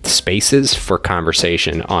create spaces for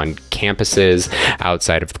conversation on campuses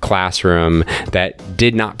outside of the classroom that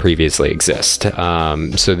did not previously exist.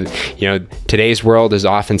 Today's world is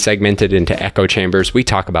often segmented into echo chambers. We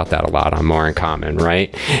talk about that a lot on More in Common,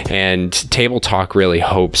 right? And Table Talk really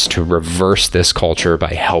hopes to reverse this culture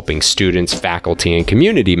by helping students, faculty, and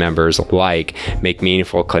community members alike make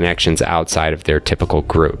meaningful connections outside of their typical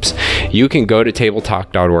groups. You can go to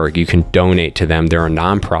tabletalk.org. You can donate to them. They're a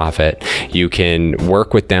nonprofit. You can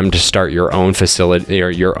work with them to start your own facility or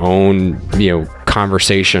your own,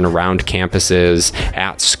 conversation around campuses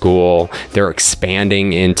at school. They're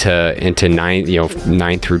expanding into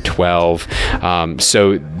 9 through 12.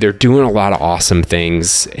 So they're doing a lot of awesome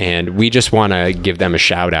things, and we just want to give them a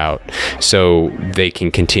shout out so they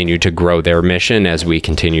can continue to grow their mission as we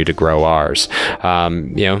continue to grow ours.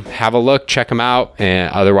 Have a look, check them out.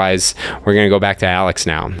 And otherwise, we're going to go back to Alex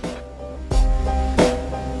now.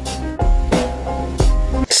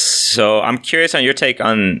 So I'm curious on your take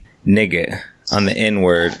on nigga, on the N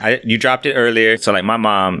word. You dropped it earlier. So like my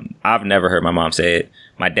mom, I've never heard my mom say it.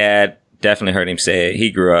 My dad definitely heard him say it. He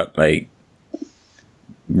grew up like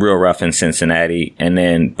real rough in Cincinnati.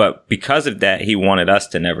 But because of that, he wanted us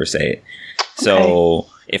to never say it. So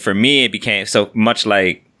for me, it became so much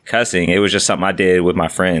like cussing. It was just something I did with my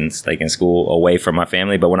friends, like in school, away from my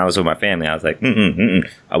family. But when I was with my family, I was like,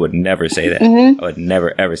 I would never say that. I would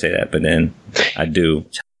never, ever say that. But then I do.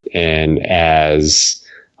 And as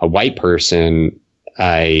a white person,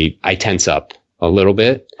 I tense up a little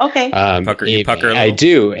bit. Okay. Pucker a little. I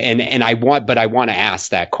do. And I want to ask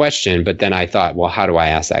that question, but then I thought, well, how do I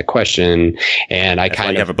ask that question? And I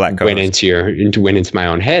kind of went into my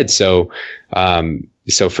own head. So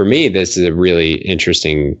for me, this is a really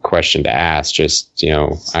interesting question to ask, just,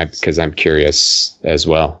 because I'm curious as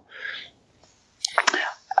well.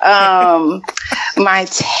 My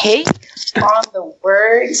take on the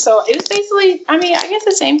word. So it was basically, I guess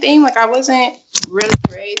the same thing. Like I wasn't really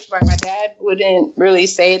raised by my dad, wouldn't really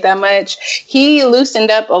say it that much. He loosened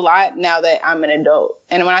up a lot now that I'm an adult.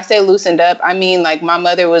 And when I say loosened up, I mean like my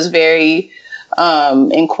mother was very,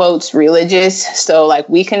 in quotes, religious. So like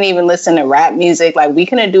we couldn't even listen to rap music. Like we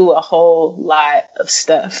couldn't do a whole lot of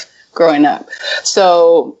stuff growing up.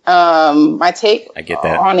 So my take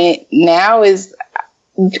on it now is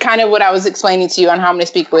kind of what I was explaining to you on how I'm going to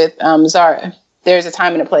speak with Zara. There's a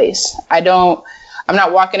time and a place. I'm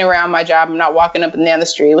not walking around my job. I'm not walking up and down the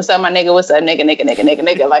street. What's up, my nigga? What's up,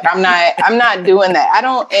 nigga? Like I'm not doing that.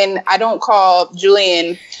 I don't call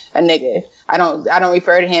Julian a nigga. I don't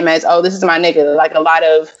refer to him as, oh, this is my nigga. Like a lot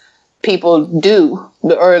of people do,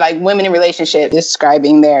 or like women in relationships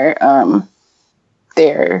describing their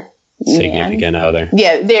significant other.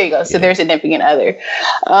 Yeah, there you go. So their significant other.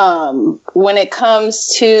 When it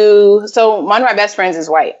comes to, so one of my best friends is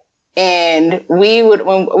white, and we would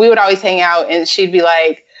always hang out, and she'd be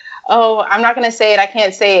like, oh, I'm not going to say it. I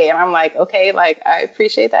can't say it. And I'm like, okay, like, I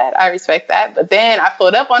appreciate that. I respect that. But then I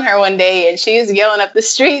pulled up on her one day and she was yelling up the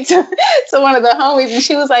street to one of the homies. And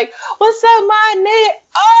she was like, what's up, my nigga?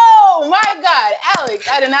 Oh my God, Alex,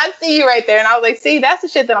 I did not see you right there. And I was like, see, that's the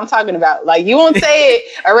shit that I'm talking about. Like, you won't say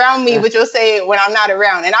it around me, but you'll say it when I'm not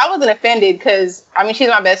around. And I wasn't offended because, she's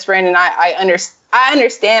my best friend and I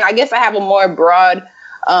understand. I guess I have a more broad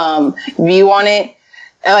view on it.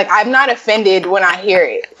 And like, I'm not offended when I hear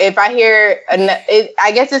it. If I hear,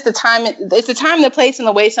 I guess it's the time, the place, and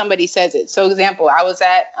the way somebody says it. So, example, I was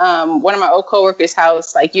at one of my old coworkers'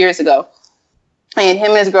 house like years ago, and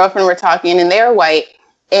him and his girlfriend were talking, and they were white,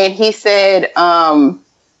 and he said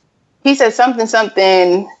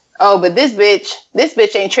something. Oh, but this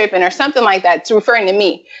bitch ain't tripping, or something like that. It's referring to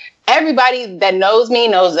me. Everybody that knows me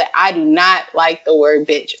knows that I do not like the word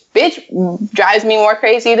bitch. Bitch drives me more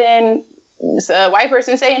crazy than a white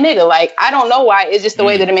person saying nigga. Like, I don't know why. It's just the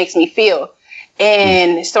way that it makes me feel.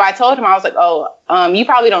 And so I told him, I was like, you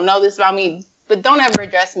probably don't know this about me, but don't ever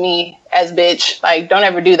address me as bitch. Like, don't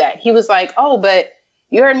ever do that. He was like, oh, but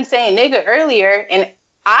you heard me saying nigga earlier, and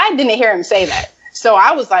I didn't hear him say that. So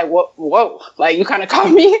I was like, whoa, like, you kind of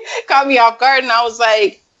caught me off guard. And I was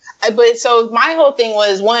like, but so my whole thing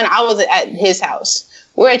was, one, I was at his house.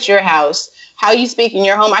 We're at your house. How you speak in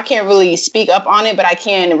your home, I can't really speak up on it, but I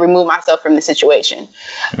can remove myself from the situation.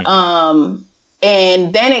 And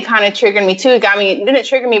then it kind of triggered me too. It didn't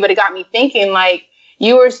trigger me, but it got me thinking, like,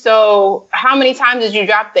 how many times did you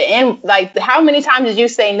drop the N? Like, how many times did you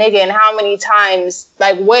say nigga, and how many times,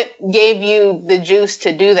 like, what gave you the juice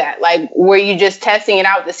to do that? Like, were you just testing it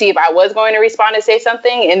out to see if I was going to respond and say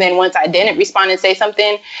something? And then once I didn't respond and say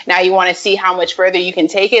something, now you want to see how much further you can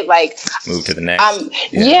take it? Like, move to the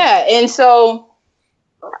next. Yeah. And so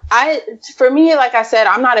for me, like I said,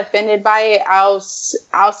 I'm not offended by it. I'll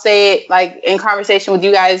say it like in conversation with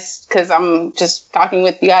you guys, because I'm just talking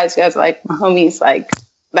with you guys like my homies, like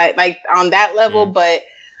on that level. But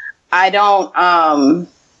I don't.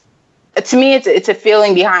 To me, it's a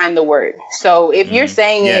feeling behind the word. So if you're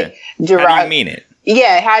saying it, how do you mean it?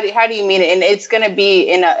 Yeah, how do you mean it? And it's gonna be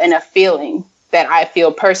in a feeling that I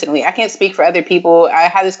feel personally. I can't speak for other people. I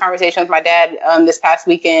had this conversation with my dad this past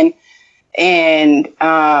weekend. And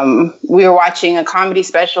we were watching a comedy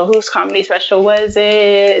special. Whose comedy special was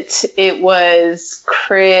it? It was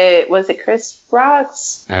Chris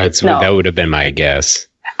Rock's? No. That would have been my guess.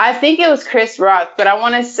 I think it was Chris Rock, but I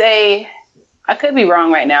want to say, I could be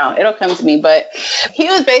wrong right now. It'll come to me. But he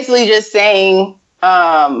was basically just saying,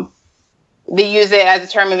 they use it as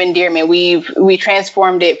a term of endearment. We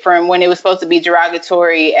transformed it from when it was supposed to be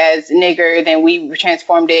derogatory as nigger, then we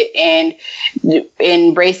transformed it and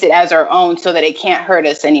embraced it as our own so that it can't hurt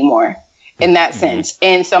us anymore in that sense.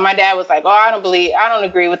 And so my dad was like, I don't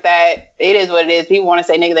agree with that. It is what it is. People want to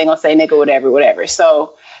say nigga, they gonna say nigga, whatever.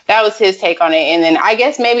 So that was his take on it. And then I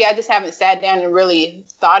guess maybe I just haven't sat down and really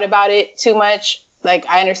thought about it too much. Like,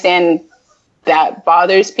 I understand that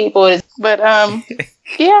bothers people, but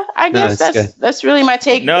yeah, I guess that's really my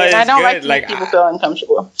take. No, I don't like to make people feel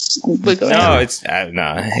uncomfortable.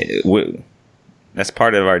 That's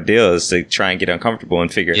part of our deal, is to try and get uncomfortable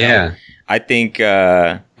and figure it out. I think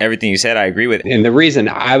everything you said, I agree with. And the reason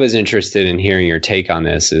I was interested in hearing your take on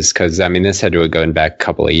this is because, I mean, this had to have gone back a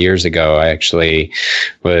couple of years ago. I actually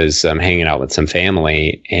was hanging out with some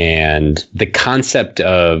family, and the concept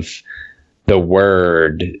of the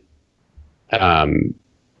word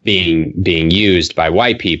being used by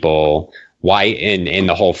white people, why in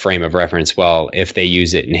the whole frame of reference, well, if they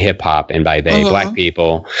use it in hip hop, and by they, black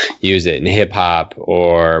people use it in hip hop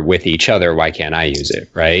or with each other, why can't I use it?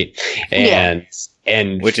 Right.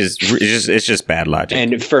 And which is it's just bad logic.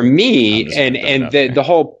 And for me, and the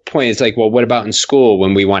whole point is like, well, what about in school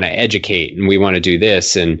when we want to educate and we want to do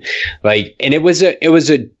this? And like, and it was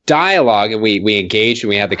a dialogue, and we engaged and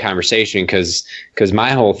we had the conversation, because my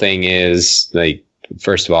whole thing is like,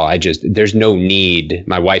 first of all, there's no need.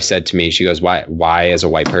 My wife said to me, she goes, why as a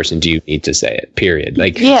white person do you need to say it? Period.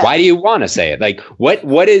 Like, why do you want to say it? Like,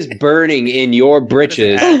 what is burning in your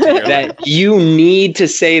britches that you need to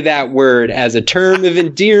say that word as a term of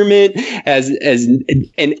endearment, as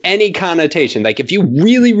in any connotation? Like, if you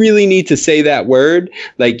really, really need to say that word,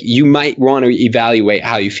 like, you might want to evaluate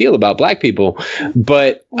how you feel about black people.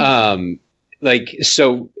 But, like,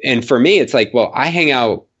 so, and for me, it's like, well, I hang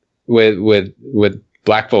out with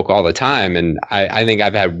black folk all the time, and I think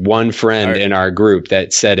I've had one friend in our group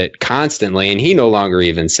that said it constantly, and he no longer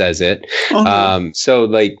even says it. So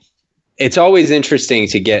like, it's always interesting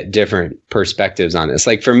to get different perspectives on this.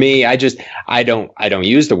 Like, for me, I don't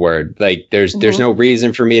use the word. Like, there's no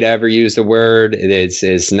reason for me to ever use the word.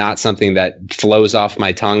 It's not something that flows off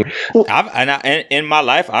my tongue. In my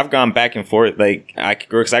life, I've gone back and forth. Like,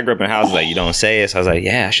 because I grew up in a house like, you don't say it. So I was like,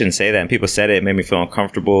 yeah, I shouldn't say that. And people said it. It made me feel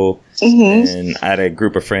uncomfortable. And I had a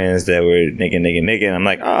group of friends that were nigga. And I'm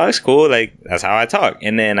like, oh, that's cool. Like, that's how I talk.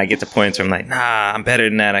 And then I get to points where I'm like, nah, I'm better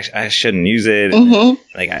than that. I shouldn't use it.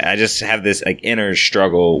 Like, I just have this like inner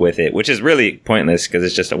struggle with it, which is really pointless because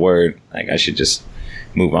it's just a word. Like, I should just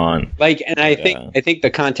move on. Like, and I think the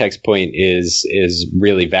context point is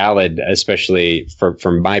really valid, especially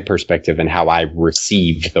from my perspective and how I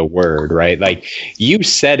received the word, right? Like, you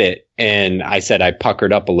said it, and I said I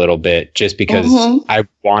puckered up a little bit just because I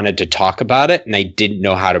wanted to talk about it and I didn't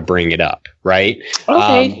know how to bring it up, right?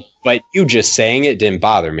 Okay. But you just saying it didn't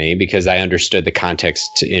bother me because I understood the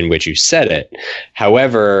context in which you said it.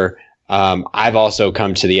 However, I've also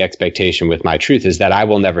come to the expectation with my truth is that I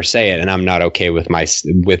will never say it, and I'm not okay with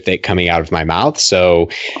it coming out of my mouth. So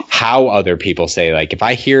how other people say, like, if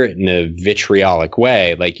I hear it in a vitriolic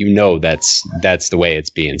way, like, that's the way it's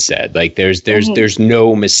being said. Like, there's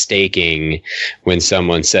no mistaking when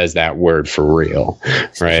someone says that word for real,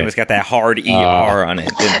 right? It's got that hard ER on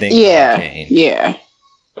it. Yeah.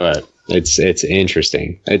 But it's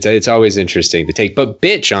interesting. It's always interesting to take. But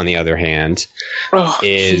bitch, on the other hand,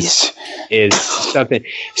 is something.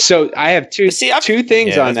 So I have two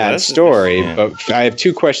things on that story, but I have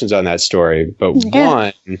two questions on that story. But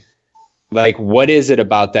one, like, what is it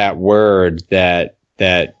about that word that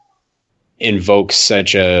invokes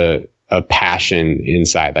such a passion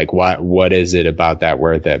inside? Like, what is it about that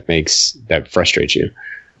word that frustrates you?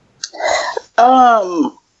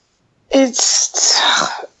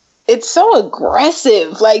 It's so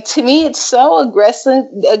aggressive. Like, to me, it's so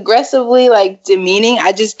aggressively, like, demeaning.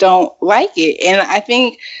 I just don't like it. And I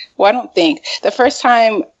don't think the first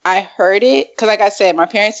time I heard it, because like I said, my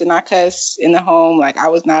parents did not cuss in the home. Like, I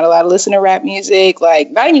was not allowed to listen to rap music,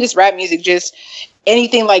 like, not even just rap music, just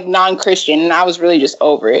anything like non-Christian. And I was really just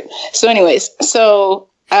over it. So anyways,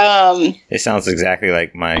 it sounds exactly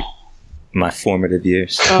like my formative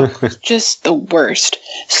years. Just the worst.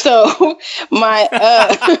 So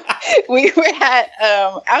we were at,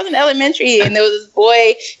 I was in elementary, and there was this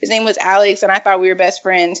boy, his name was Alex, and I thought we were best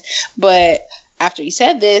friends. But after he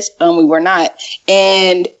said this, we were not.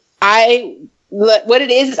 And what it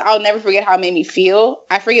is I'll never forget how it made me feel.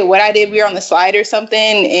 I forget what I did. We were on the slide or something,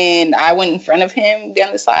 and I went in front of him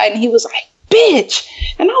down the slide, and he was like, bitch.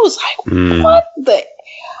 And I was like, what the?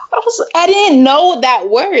 I didn't know that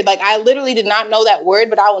word. Like, I literally did not know that word,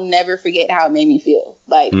 but I will never forget how it made me feel.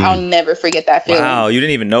 Like, I'll never forget that feeling. Wow, you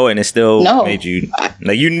didn't even know it, and it still made you,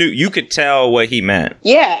 like, you could tell what he meant.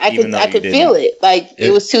 Yeah, I could feel it. Like,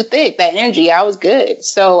 it was too thick, that energy. I was good.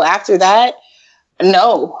 So after that,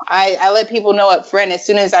 no, I let people know up front as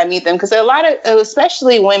soon as I meet them, because a lot of,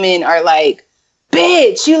 especially women, are like,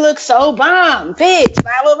 bitch, you look so bomb, bitch,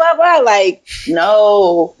 blah, blah, blah, blah. Like,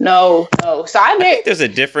 no. So I think there's a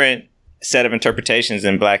different set of interpretations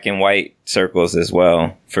in black and white circles as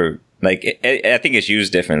well. For, like, I think it's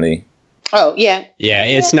used differently. Oh, yeah. Yeah,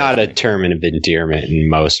 it's not a term of endearment in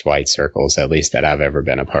most white circles, at least that I've ever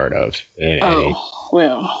been a part of.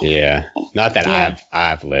 Well. Yeah. Not that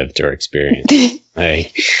I've lived or experienced.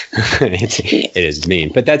 Like, it is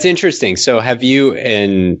mean. But that's interesting. So have you,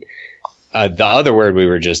 and the other word we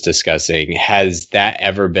were just discussing, has that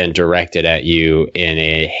ever been directed at you in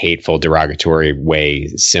a hateful, derogatory way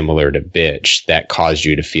similar to bitch that caused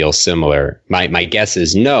you to feel similar? My guess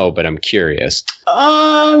is no, but I'm curious.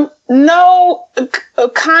 No, no,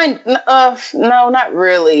 not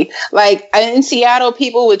really. Like, in Seattle,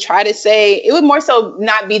 people would try to say, it would more so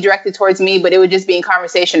not be directed towards me, but it would just be in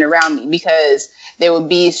conversation around me, because there would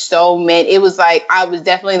be so many. It was like, I was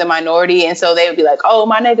definitely the minority. And so they would be like, oh,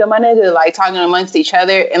 my nigga, like, talking amongst each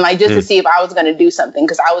other. And, like, just to see if I was going to do something.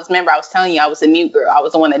 Because I was telling you, I was a mute girl. I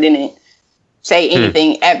was the one that didn't say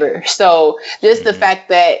anything ever. So just the fact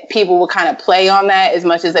that people would kind of play on that as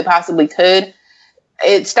much as they possibly could.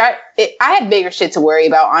 I had bigger shit to worry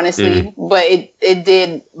about, honestly, but it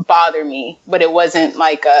did bother me, but it wasn't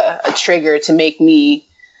like a trigger to make me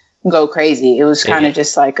go crazy. It was kind of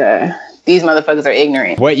just like these motherfuckers are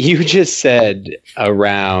ignorant. What you just said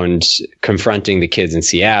around confronting the kids in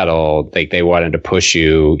Seattle, like they wanted to push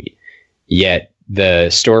you, yet the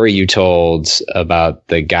story you told about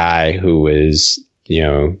the guy who was,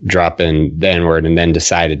 dropping the N-word and then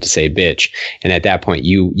decided to say bitch. And at that point,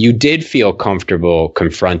 you did feel comfortable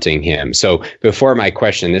confronting him. So before my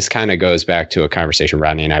question, this kind of goes back to a conversation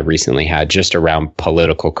Rodney and I recently had just around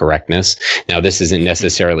political correctness. Now, this isn't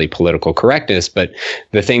necessarily political correctness, but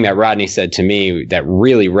the thing that Rodney said to me that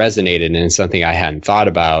really resonated and something I hadn't thought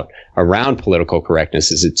about around political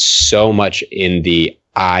correctness is it's so much in the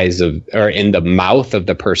eyes of, or in the mouth of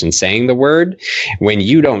the person saying the word, when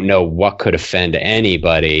you don't know what could offend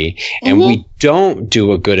anybody. And we don't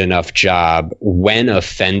do a good enough job when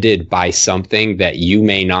offended by something that you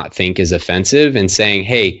may not think is offensive and saying,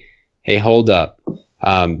 hey, hold up.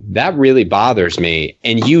 That really bothers me.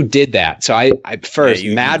 And you did that. So I first,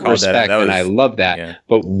 mad respect, and I love that. Yeah.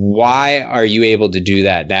 But why are you able to do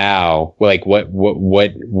that now? Like,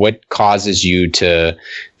 what causes you to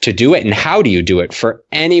do it, and how do you do it? For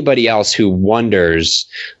anybody else who wonders,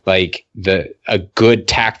 like, a good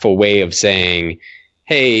tactful way of saying,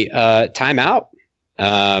 hey, time out.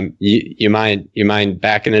 You mind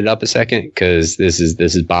backing it up a second? Because this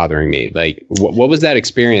is bothering me. Like, what was that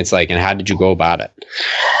experience like, and how did you go about it?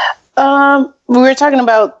 We were talking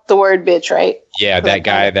about the word bitch, right? Yeah, that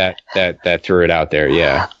guy that threw it out there.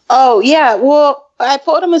 Yeah. Oh, yeah. Well, I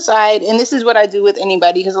pulled him aside, and this is what I do with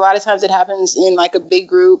anybody, because a lot of times it happens in like a big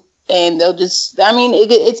group, and they'll just, I mean,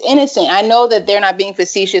 it's innocent. I know that they're not being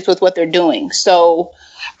facetious with what they're doing. So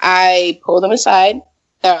I pulled them aside.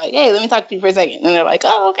 They're like, hey, let me talk to you for a second. And they're like,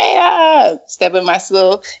 oh, okay. Step in my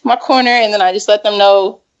corner. And then I just let them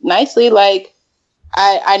know nicely, like,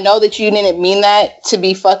 I know that you didn't mean that to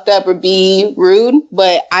be fucked up or be rude,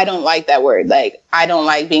 but I don't like that word. Like, I don't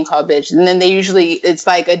like being called bitch. And then it's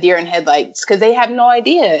like a deer in headlights, because they have no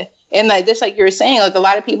idea. And like, just like you were saying, like, a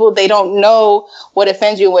lot of people, they don't know what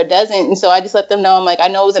offends you and what doesn't. And so I just let them know, I'm like, I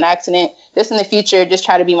know it was an accident. Just in the future, just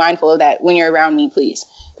try to be mindful of that when you're around me, please.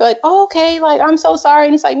 They're like, oh, okay, like, I'm so sorry.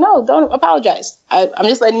 And it's like, no, don't apologize. I'm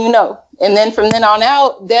just letting you know. And then from then on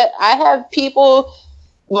out, that I have people,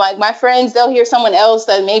 like my friends, they'll hear someone else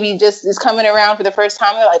that maybe just is coming around for the first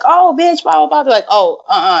time. They're like, oh, bitch, blah, blah, blah. They're like, oh,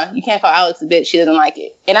 you can't call Alex a bitch. She doesn't like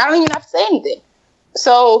it. And I don't even have to say anything.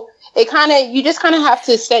 So you just kind of have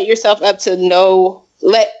to set yourself up to know,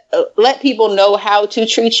 let people know how to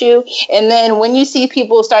treat you. And then when you see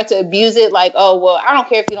people start to abuse it, like, oh, well, I don't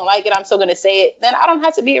care if you don't like it, I'm still going to say it, then I don't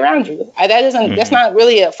have to be around you. That's not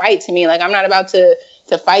really a fight to me. Like, I'm not about to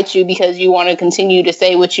fight you because you want to continue to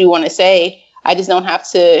say what you want to say. I just don't have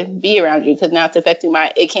to be around you, because now it's affecting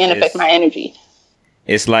it can affect my energy.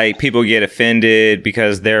 It's like people get offended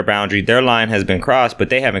because their line has been crossed, but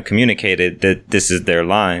they haven't communicated that this is their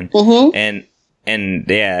line. Mm-hmm. And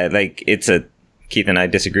yeah, like, Keith and I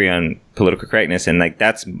disagree on political correctness, and like,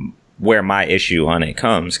 that's where my issue on it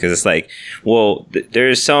comes, because it's like, well,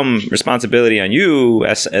 there's some responsibility on you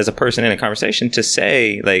as a person in a conversation to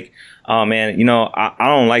say, like, oh man, I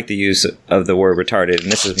don't like the use of the word retarded,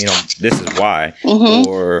 and this is why. Mm-hmm.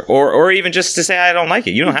 or even just to say I don't like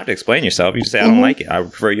it. You don't have to explain yourself. You just say I don't like it. I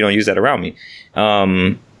prefer you don't use that around me.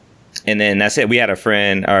 And then that's it. We had a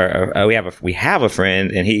friend, or we have a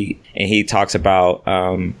friend, and he talks about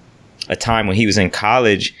a time when he was in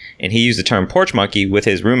college, and he used the term porch monkey with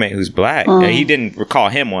his roommate who's black. He didn't recall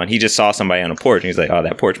him one. He just saw somebody on a porch, and he's like, oh,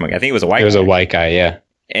 that porch monkey. I think it was a white guy. It was a white guy, yeah.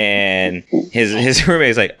 And his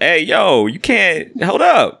roommate's like, hey, yo, you can't, hold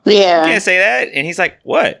up. Yeah. You can't say that. And he's like,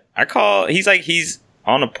 what? He's like, he's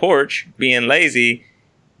on a porch being lazy.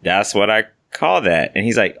 That's what I call that. And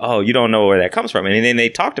he's like, oh, you don't know where that comes from. And then they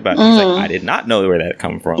talked about it. He's like, I did not know where that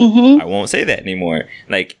come from. I won't say that anymore.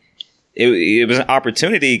 Like, it was an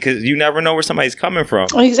opportunity, because you never know where somebody's coming from.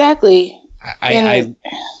 Exactly.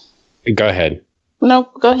 Go ahead. No,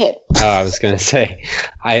 go ahead. I was going to say,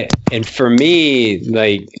 and for me,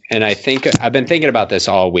 like, and I think I've been thinking about this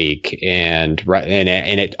all week, and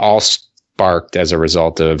it all sparked as a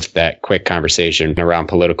result of that quick conversation around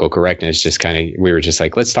political correctness. We were just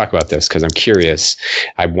like, let's talk about this, because I'm curious.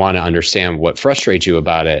 I want to understand what frustrates you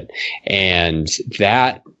about it. And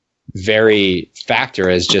that very factor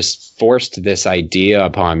has just forced this idea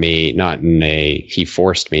upon me, not in he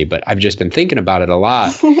forced me, but I've just been thinking about it a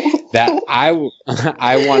lot, that I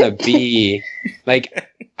want to be like,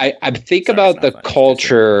 I think about the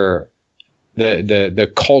culture,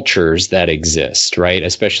 the cultures that exist, right?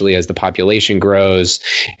 Especially as the population grows,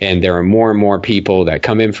 and there are more and more people that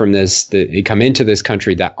come into this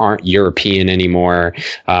country that aren't European anymore.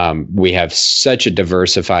 We have such a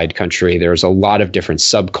diversified country. There's a lot of different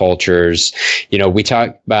subcultures. We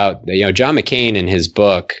talk about, John McCain in his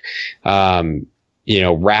book,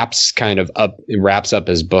 wraps up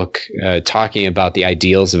his book talking about the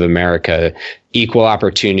ideals of America: equal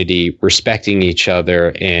opportunity, respecting each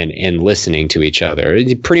other, and listening to each other.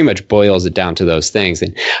 It pretty much boils it down to those things.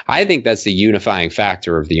 And I think that's the unifying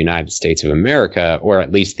factor of the United States of America, or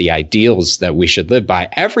at least the ideals that we should live by.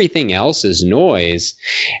 Everything else is noise.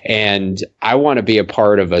 And I want to be a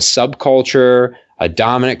part of a subculture, a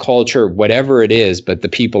dominant culture, whatever it is, but the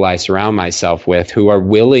people I surround myself with who are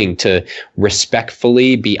willing to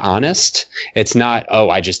respectfully be honest. It's not,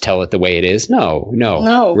 oh, I just tell it the way it is. No.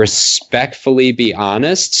 Respectfully be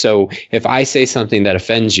honest. So if I say something that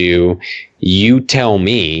offends you, you tell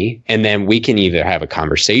me, and then we can either have a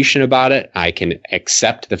conversation about it. I can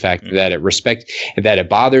accept the fact that it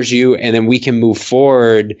bothers you, and then we can move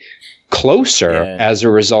forward closer as a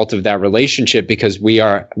result of that relationship, because we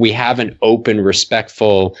have an open,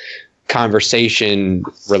 respectful conversation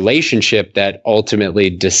relationship that ultimately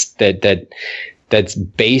that's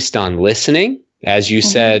based on listening, as you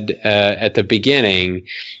said at the beginning,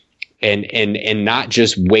 and not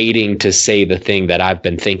just waiting to say the thing that I've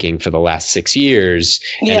been thinking for the last 6 years,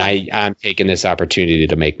 and I'm taking this opportunity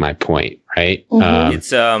to make my point, right?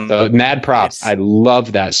 So mad props. I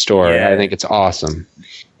love that story. I think it's awesome.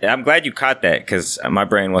 I'm glad you caught that, because my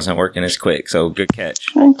brain wasn't working as quick. So good catch.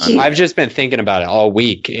 I've just been thinking about it all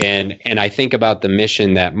week, and I think about the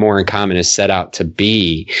mission that More in Common is set out to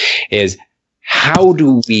be is, how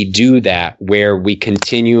do we do that where we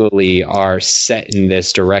continually are set in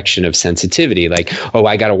this direction of sensitivity? Like, oh,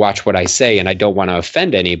 I got to watch what I say and I don't want to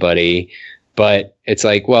offend anybody. But it's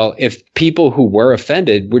like, well, if people who were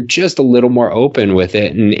offended were just a little more open with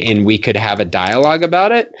it, and we could have a dialogue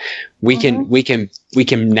about it, we can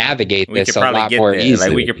navigate this a lot more easily.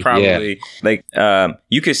 Like, we could probably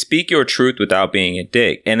you could speak your truth without being a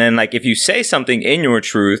dick. And then, like, if you say something in your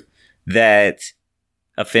truth that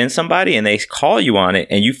offends somebody and they call you on it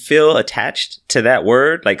and you feel attached to that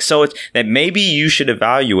word, like, so it's that maybe you should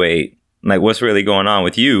evaluate, like, what's really going on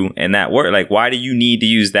with you and that word. Like, why do you need to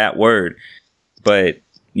use that word? But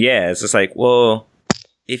yeah, it's just like, well,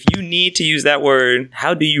 if you need to use that word,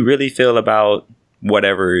 how do you really feel about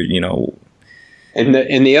whatever, you know? And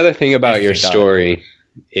the other thing about your story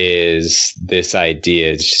is this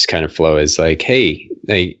idea, it's just kind of flow, is like, hey,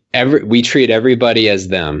 we treat everybody as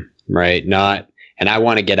them, right? And I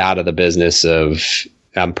want to get out of the business of,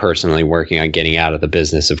 I'm personally working on getting out of the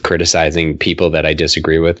business of criticizing people that I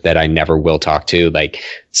disagree with, that I never will talk to, like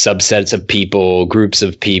subsets of people, groups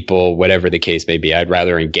of people, whatever the case may be. I'd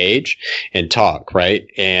rather engage and talk, right?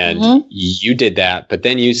 And you did that, but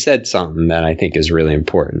then you said something that I think is really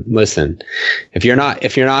important. Listen, if you're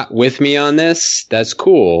not with me on this, that's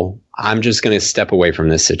cool. I'm just going to step away from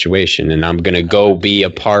this situation, and I'm going to go be a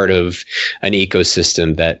part of an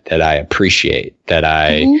ecosystem that I appreciate,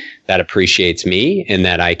 that appreciates me, and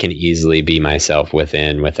that I can easily be myself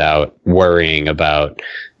within without worrying about,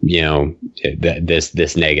 you know,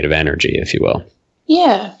 this negative energy, if you will.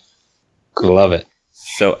 Yeah. I love it.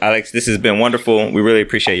 So, Alex, this has been wonderful. We really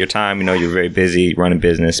appreciate your time. You know, you're very busy running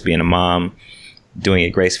business, being a mom, doing it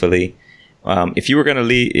gracefully. If you were going to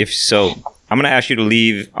leave, I'm going to ask you to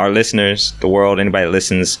leave our listeners, the world, anybody that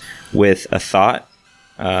listens, with a thought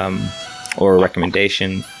or a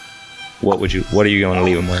recommendation. What are you going to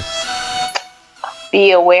leave them with?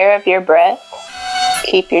 Be aware of your breath,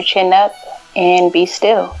 keep your chin up, and be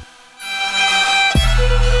still.